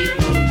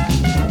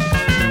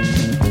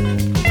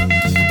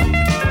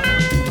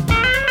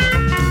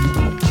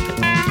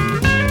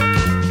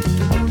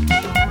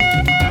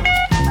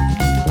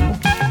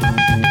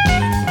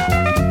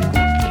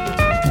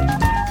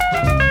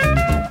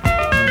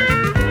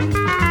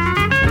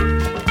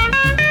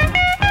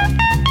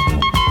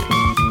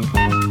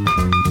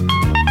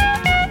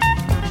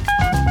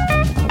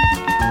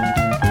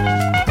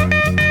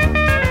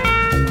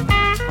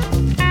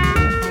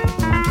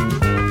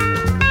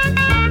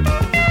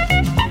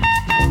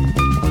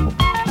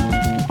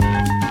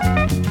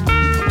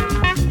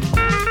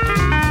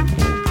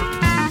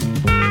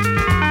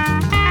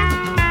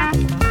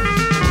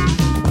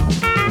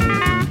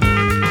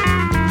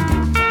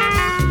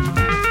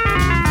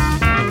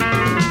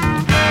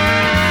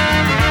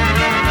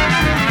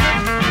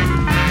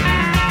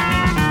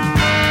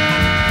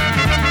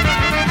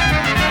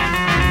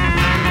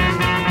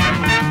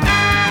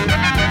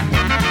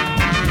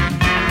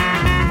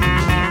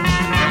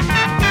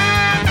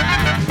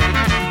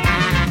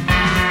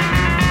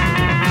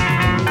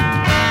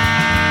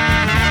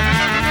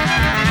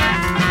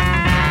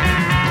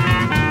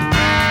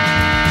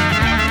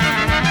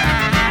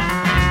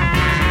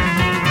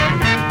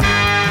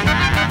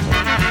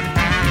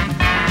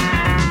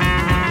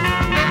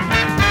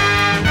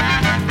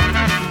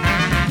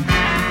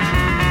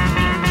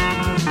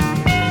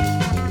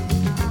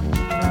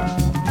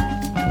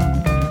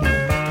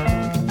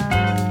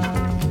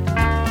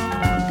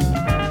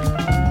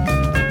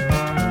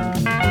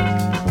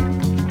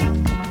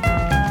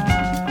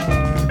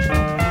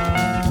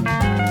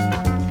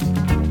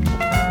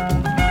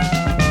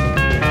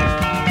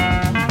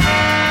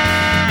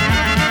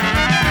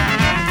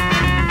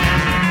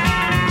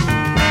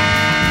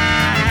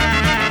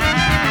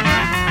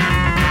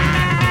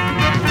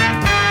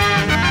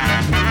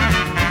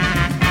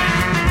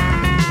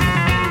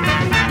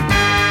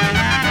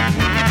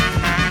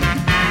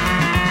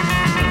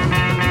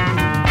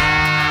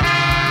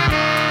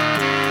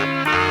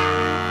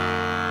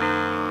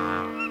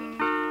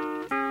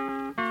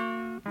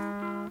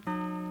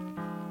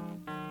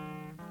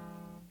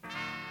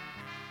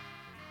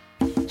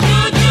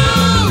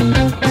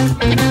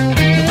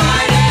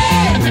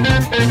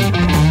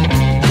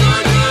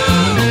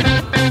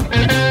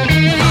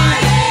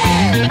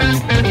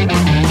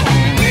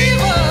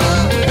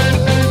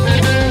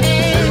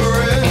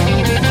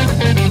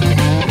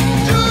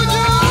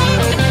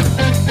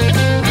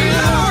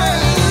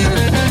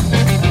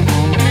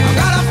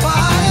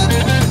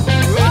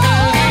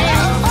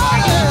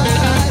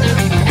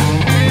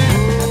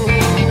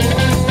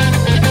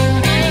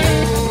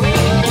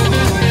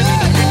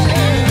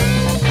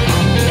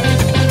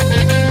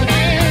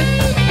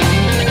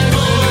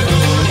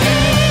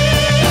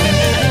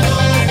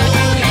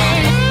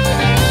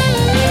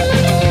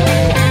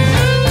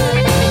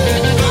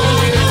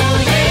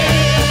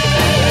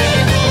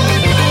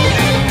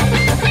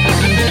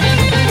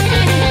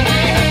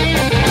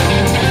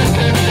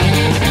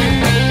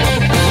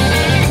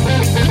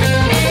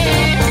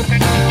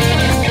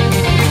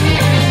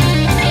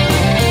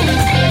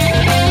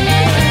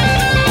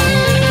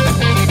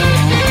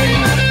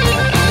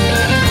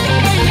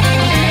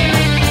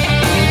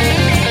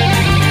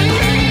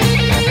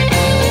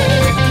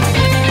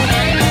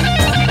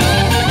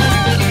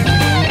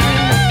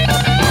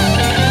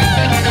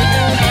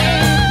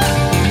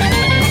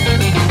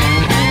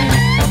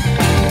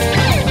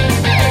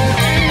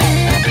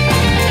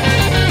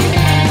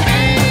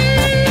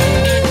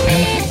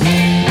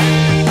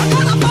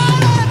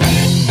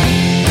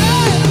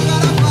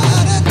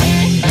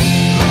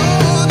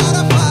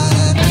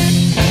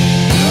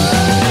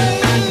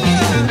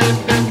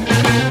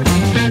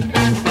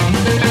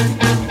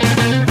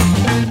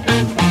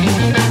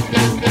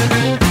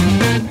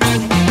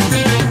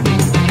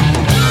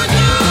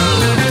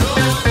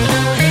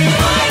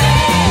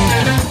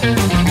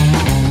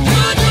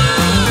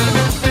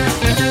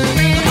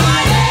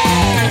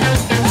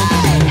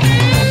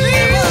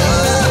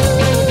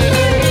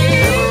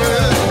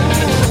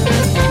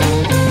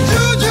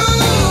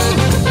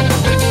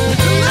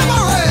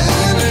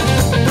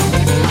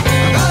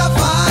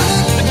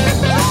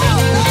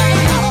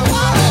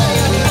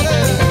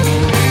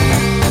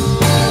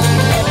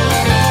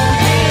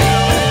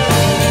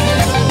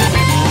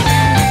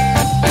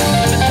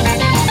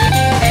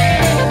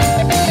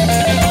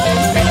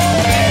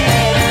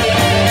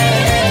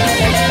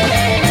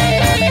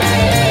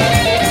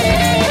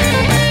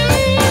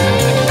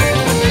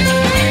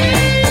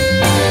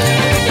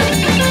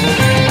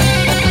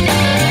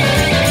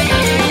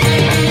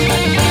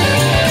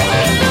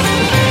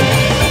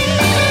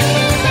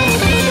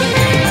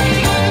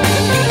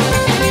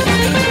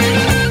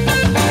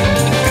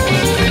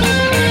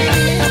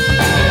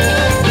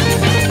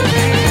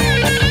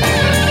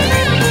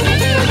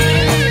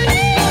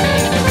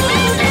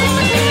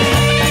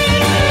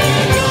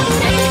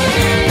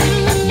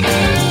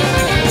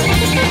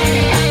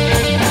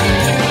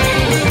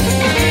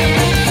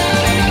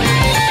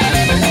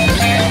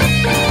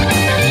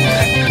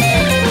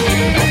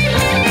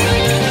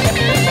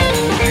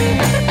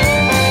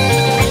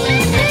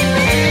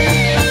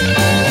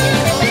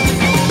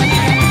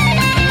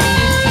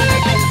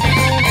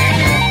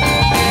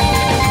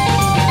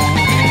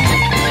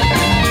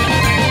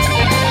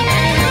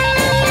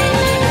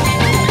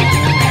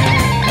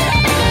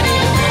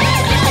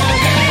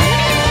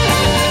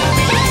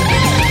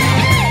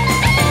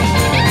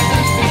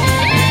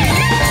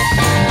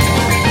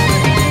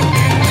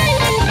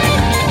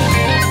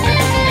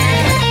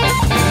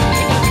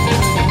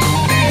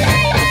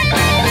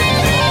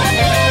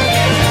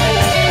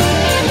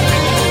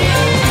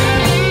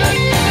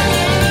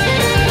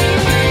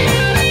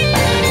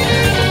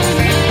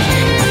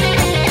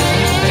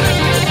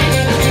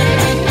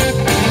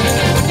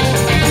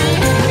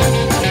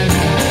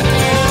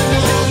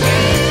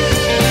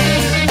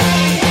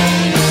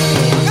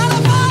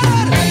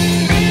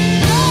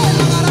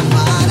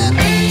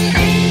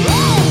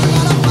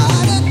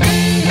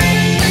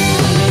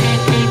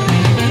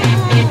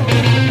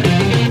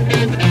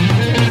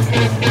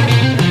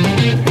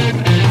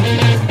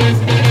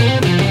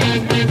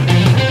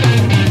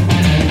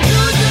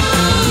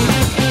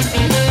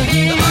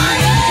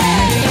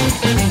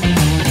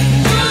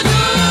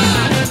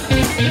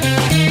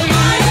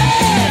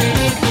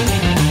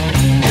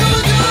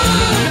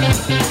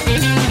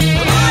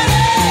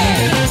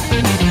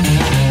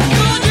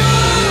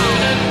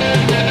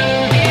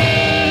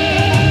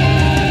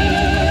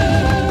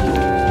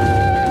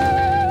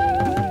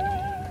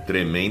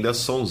 a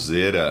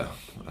sonzeira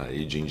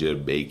aí, Ginger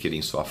Baker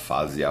em sua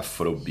fase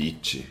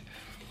Afrobeat.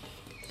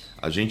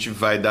 A gente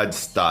vai dar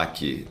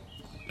destaque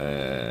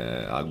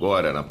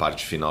agora, na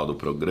parte final do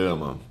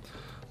programa,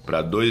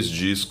 para 2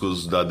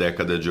 discos da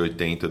década de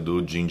 80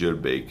 do Ginger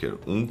Baker.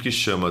 Um que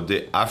chama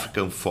The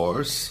African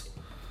Force,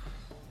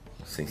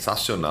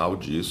 sensacional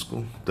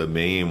disco,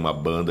 também uma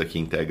banda que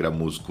integra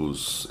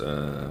músicos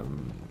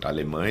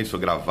alemães, foi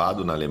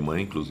gravado na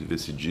Alemanha, inclusive,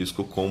 esse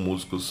disco, com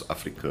músicos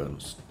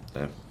africanos,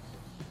 né?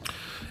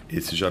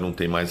 Esse já não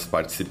tem mais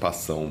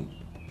participação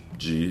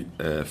de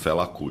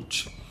Fela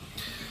Kuti,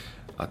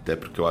 até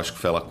porque eu acho que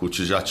Fela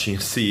Kuti já tinha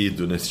se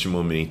ido neste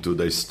momento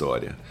da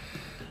história.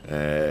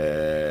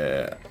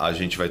 A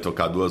gente vai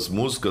tocar 2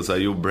 músicas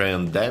aí, o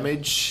Brain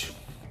Damage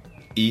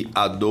e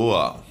a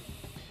Doa.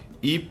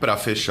 E para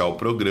fechar o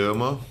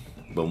programa,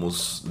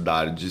 vamos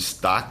dar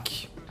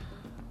destaque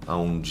a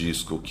um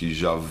disco que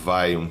já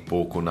vai um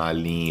pouco na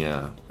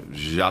linha,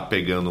 já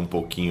pegando um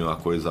pouquinho a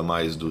coisa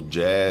mais do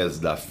jazz,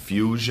 da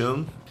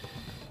fusion,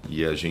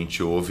 e a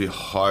gente ouve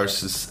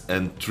Horses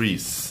and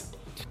Trees,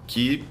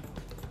 que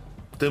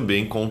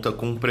também conta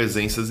com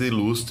presenças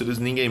ilustres,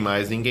 ninguém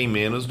mais, ninguém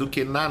menos do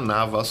que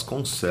Naná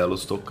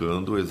Vasconcelos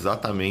tocando.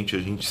 Exatamente, a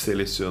gente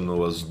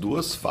selecionou as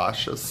 2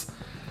 faixas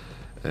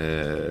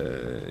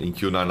em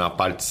que o Naná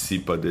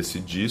participa desse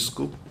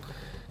disco,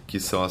 que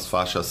são as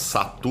faixas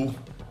Satu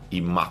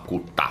e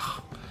Makutá.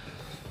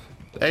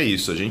 É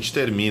isso, a gente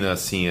termina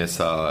assim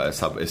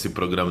esse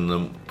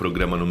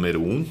programa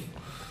número 1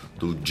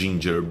 do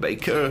Ginger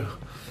Baker,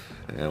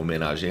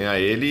 homenagem a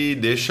ele, e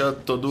deixa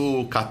todo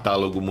o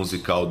catálogo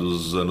musical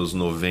dos anos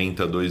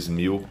 90,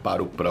 2000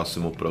 para o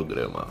próximo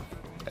programa.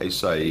 É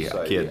isso aí,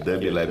 aqui é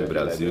Dub Lab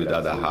Brasil e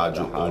Dada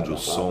Rádio, onde o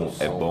som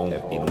é bom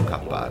e nunca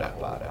para.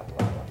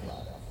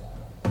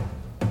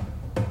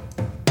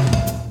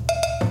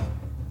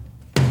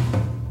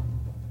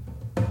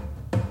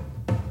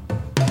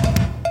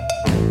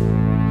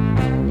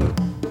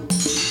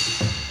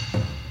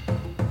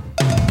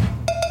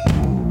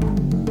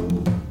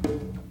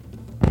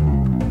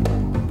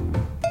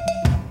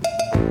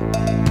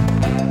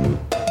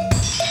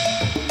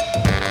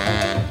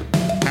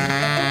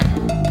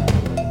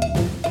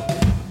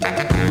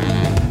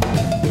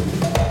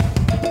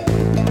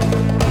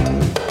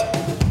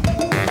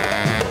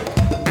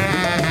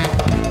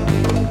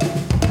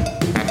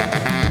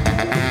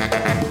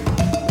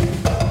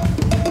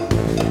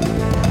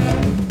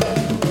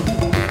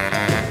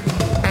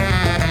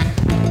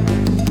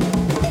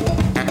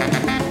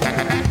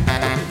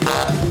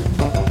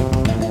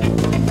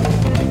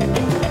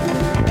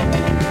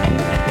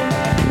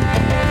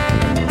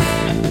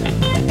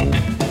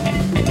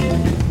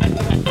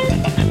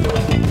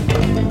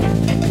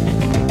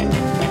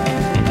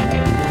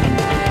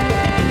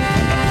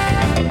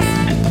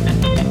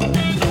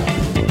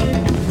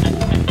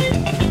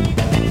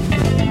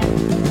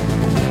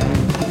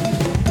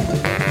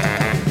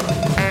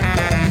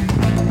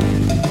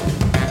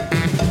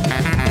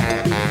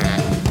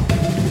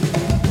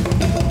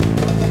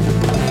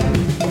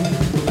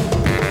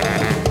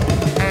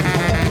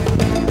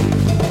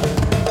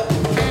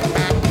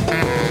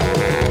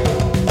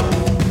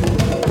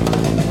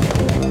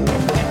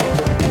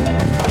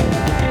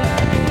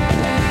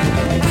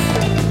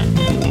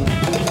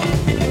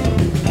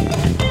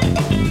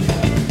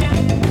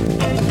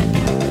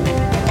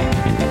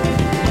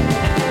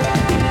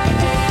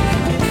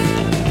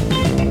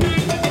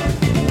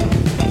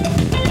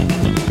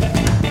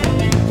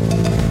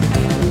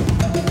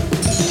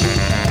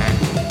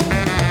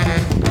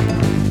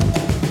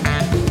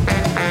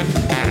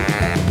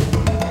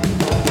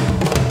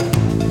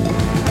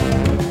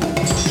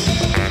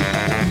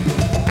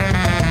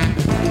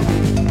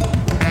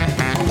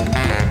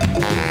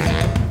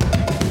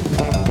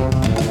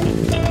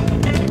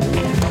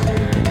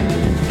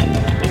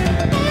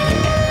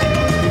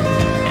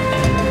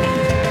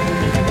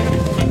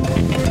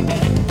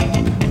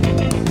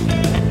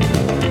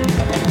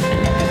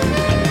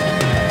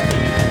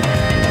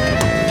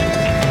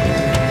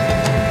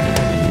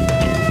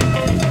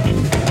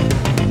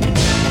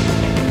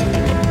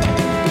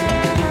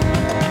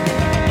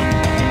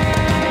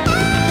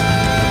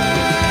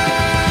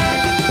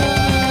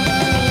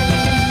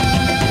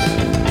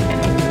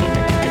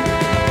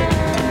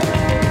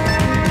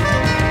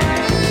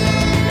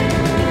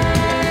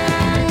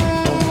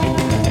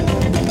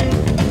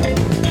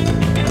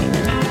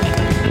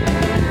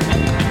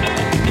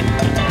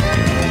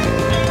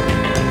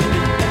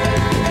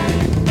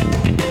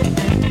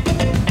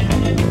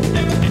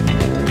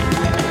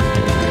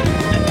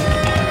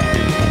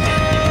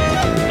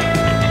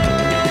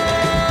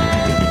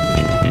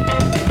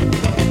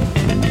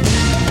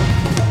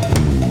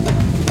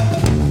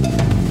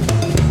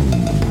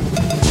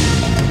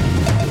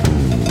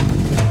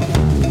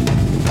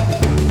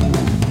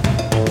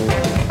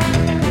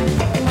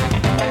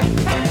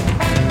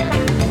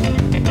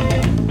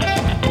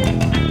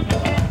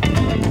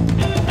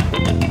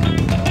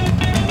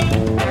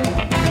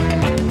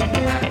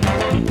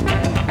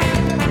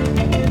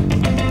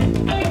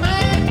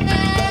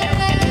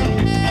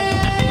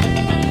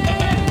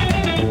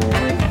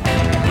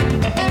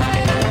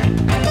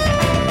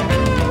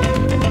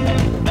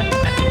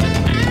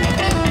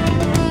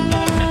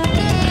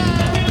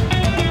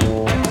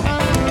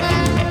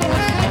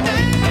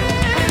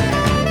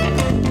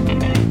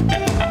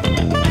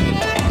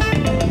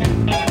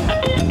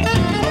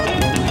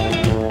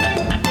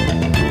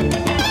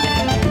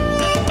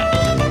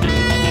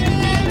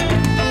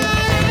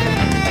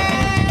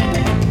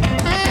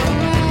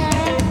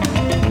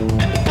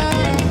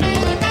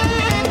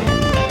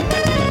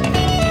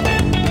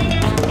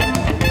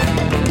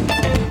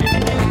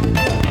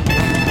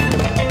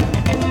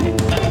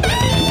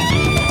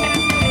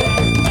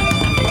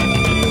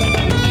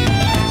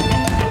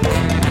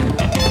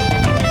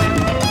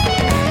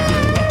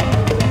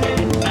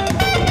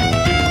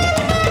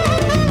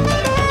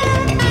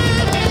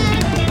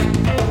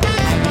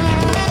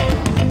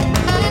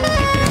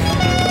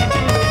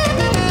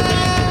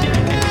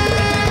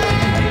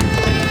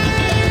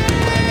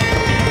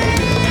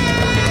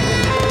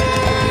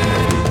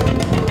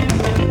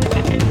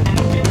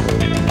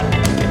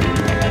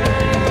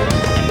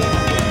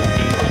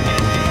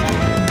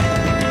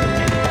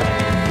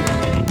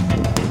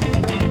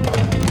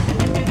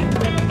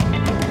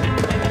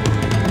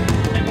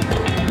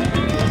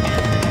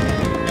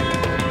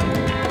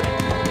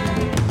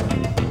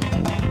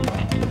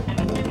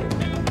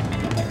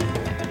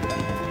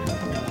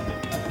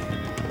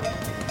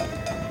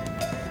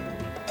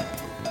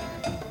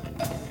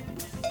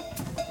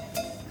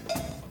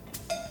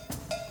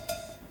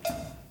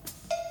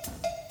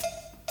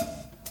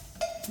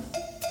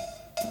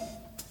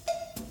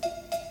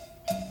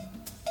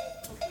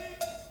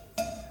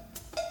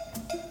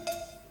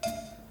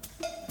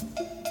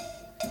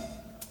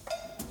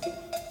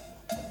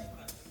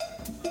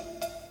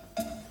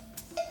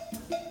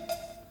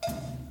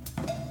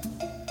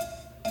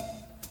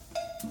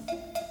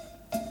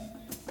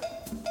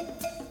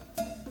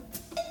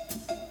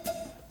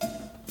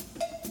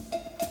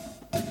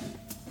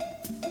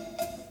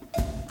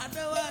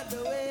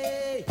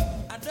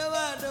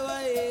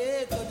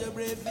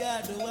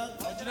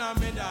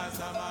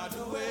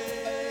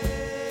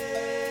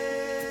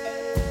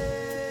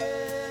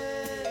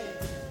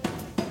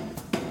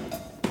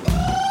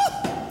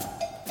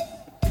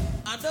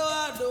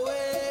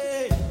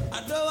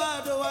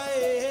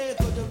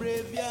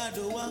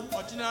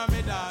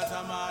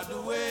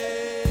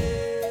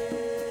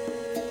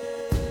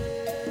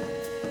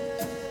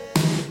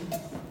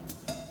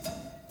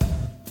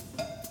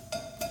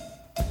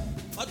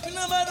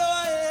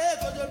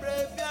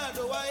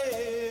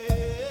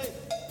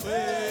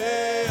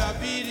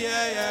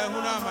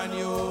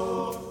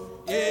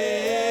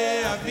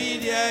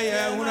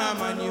 yeah, una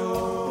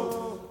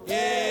manio.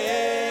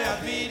 Yeah,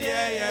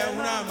 avidia, yeah,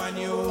 una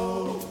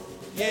manio.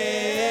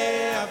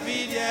 Yeah,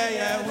 avidia,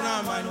 yeah,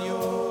 una manio.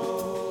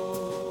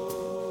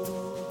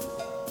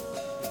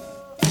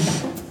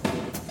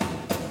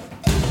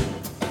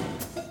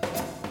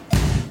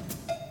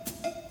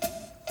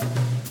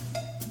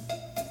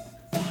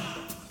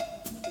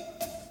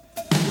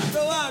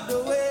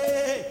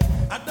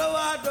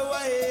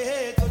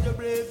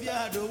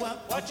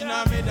 Watching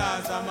me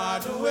dance, I'm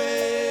out the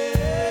way.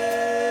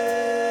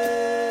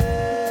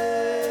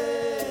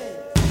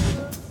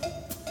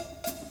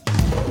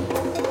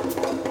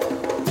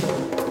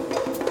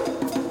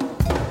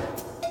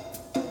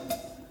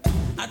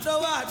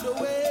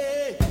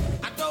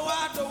 I don't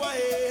want the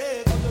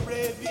way. Cause the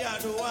brave, I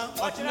don't want.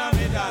 Watching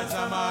me dance,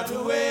 I'm out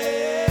the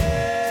way.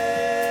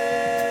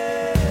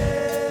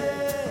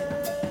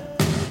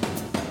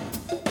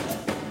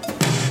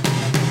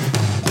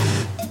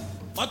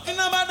 Watching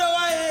about the way.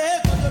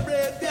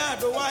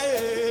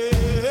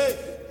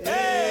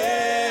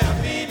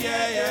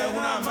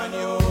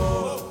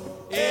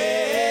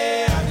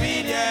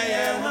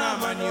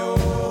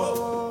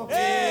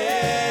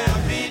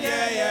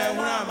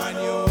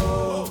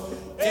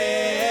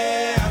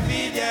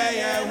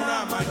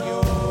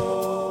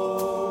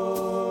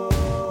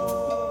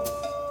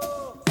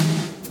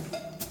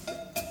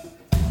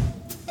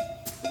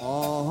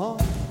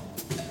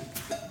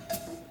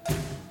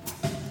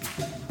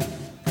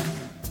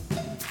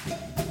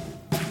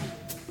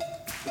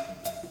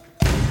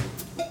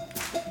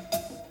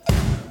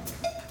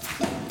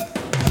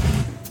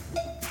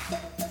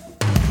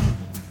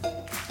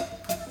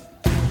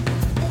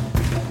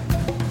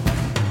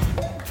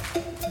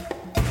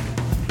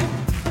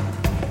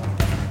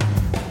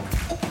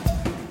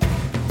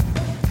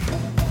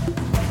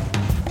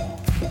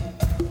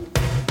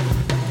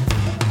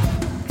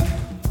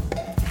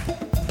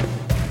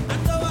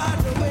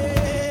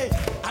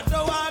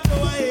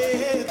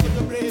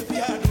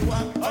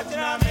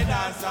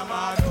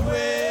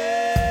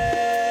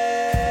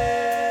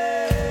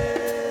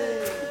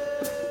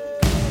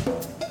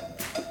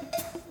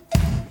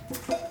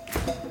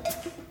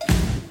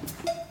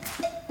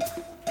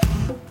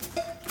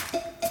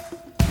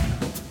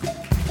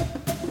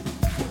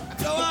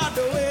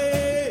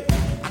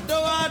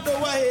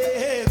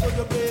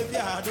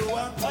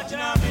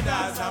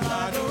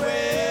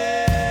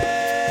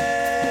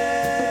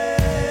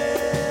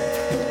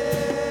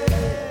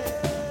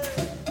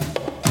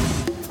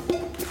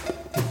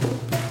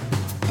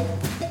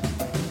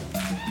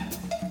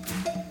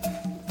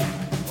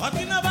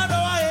 Walking about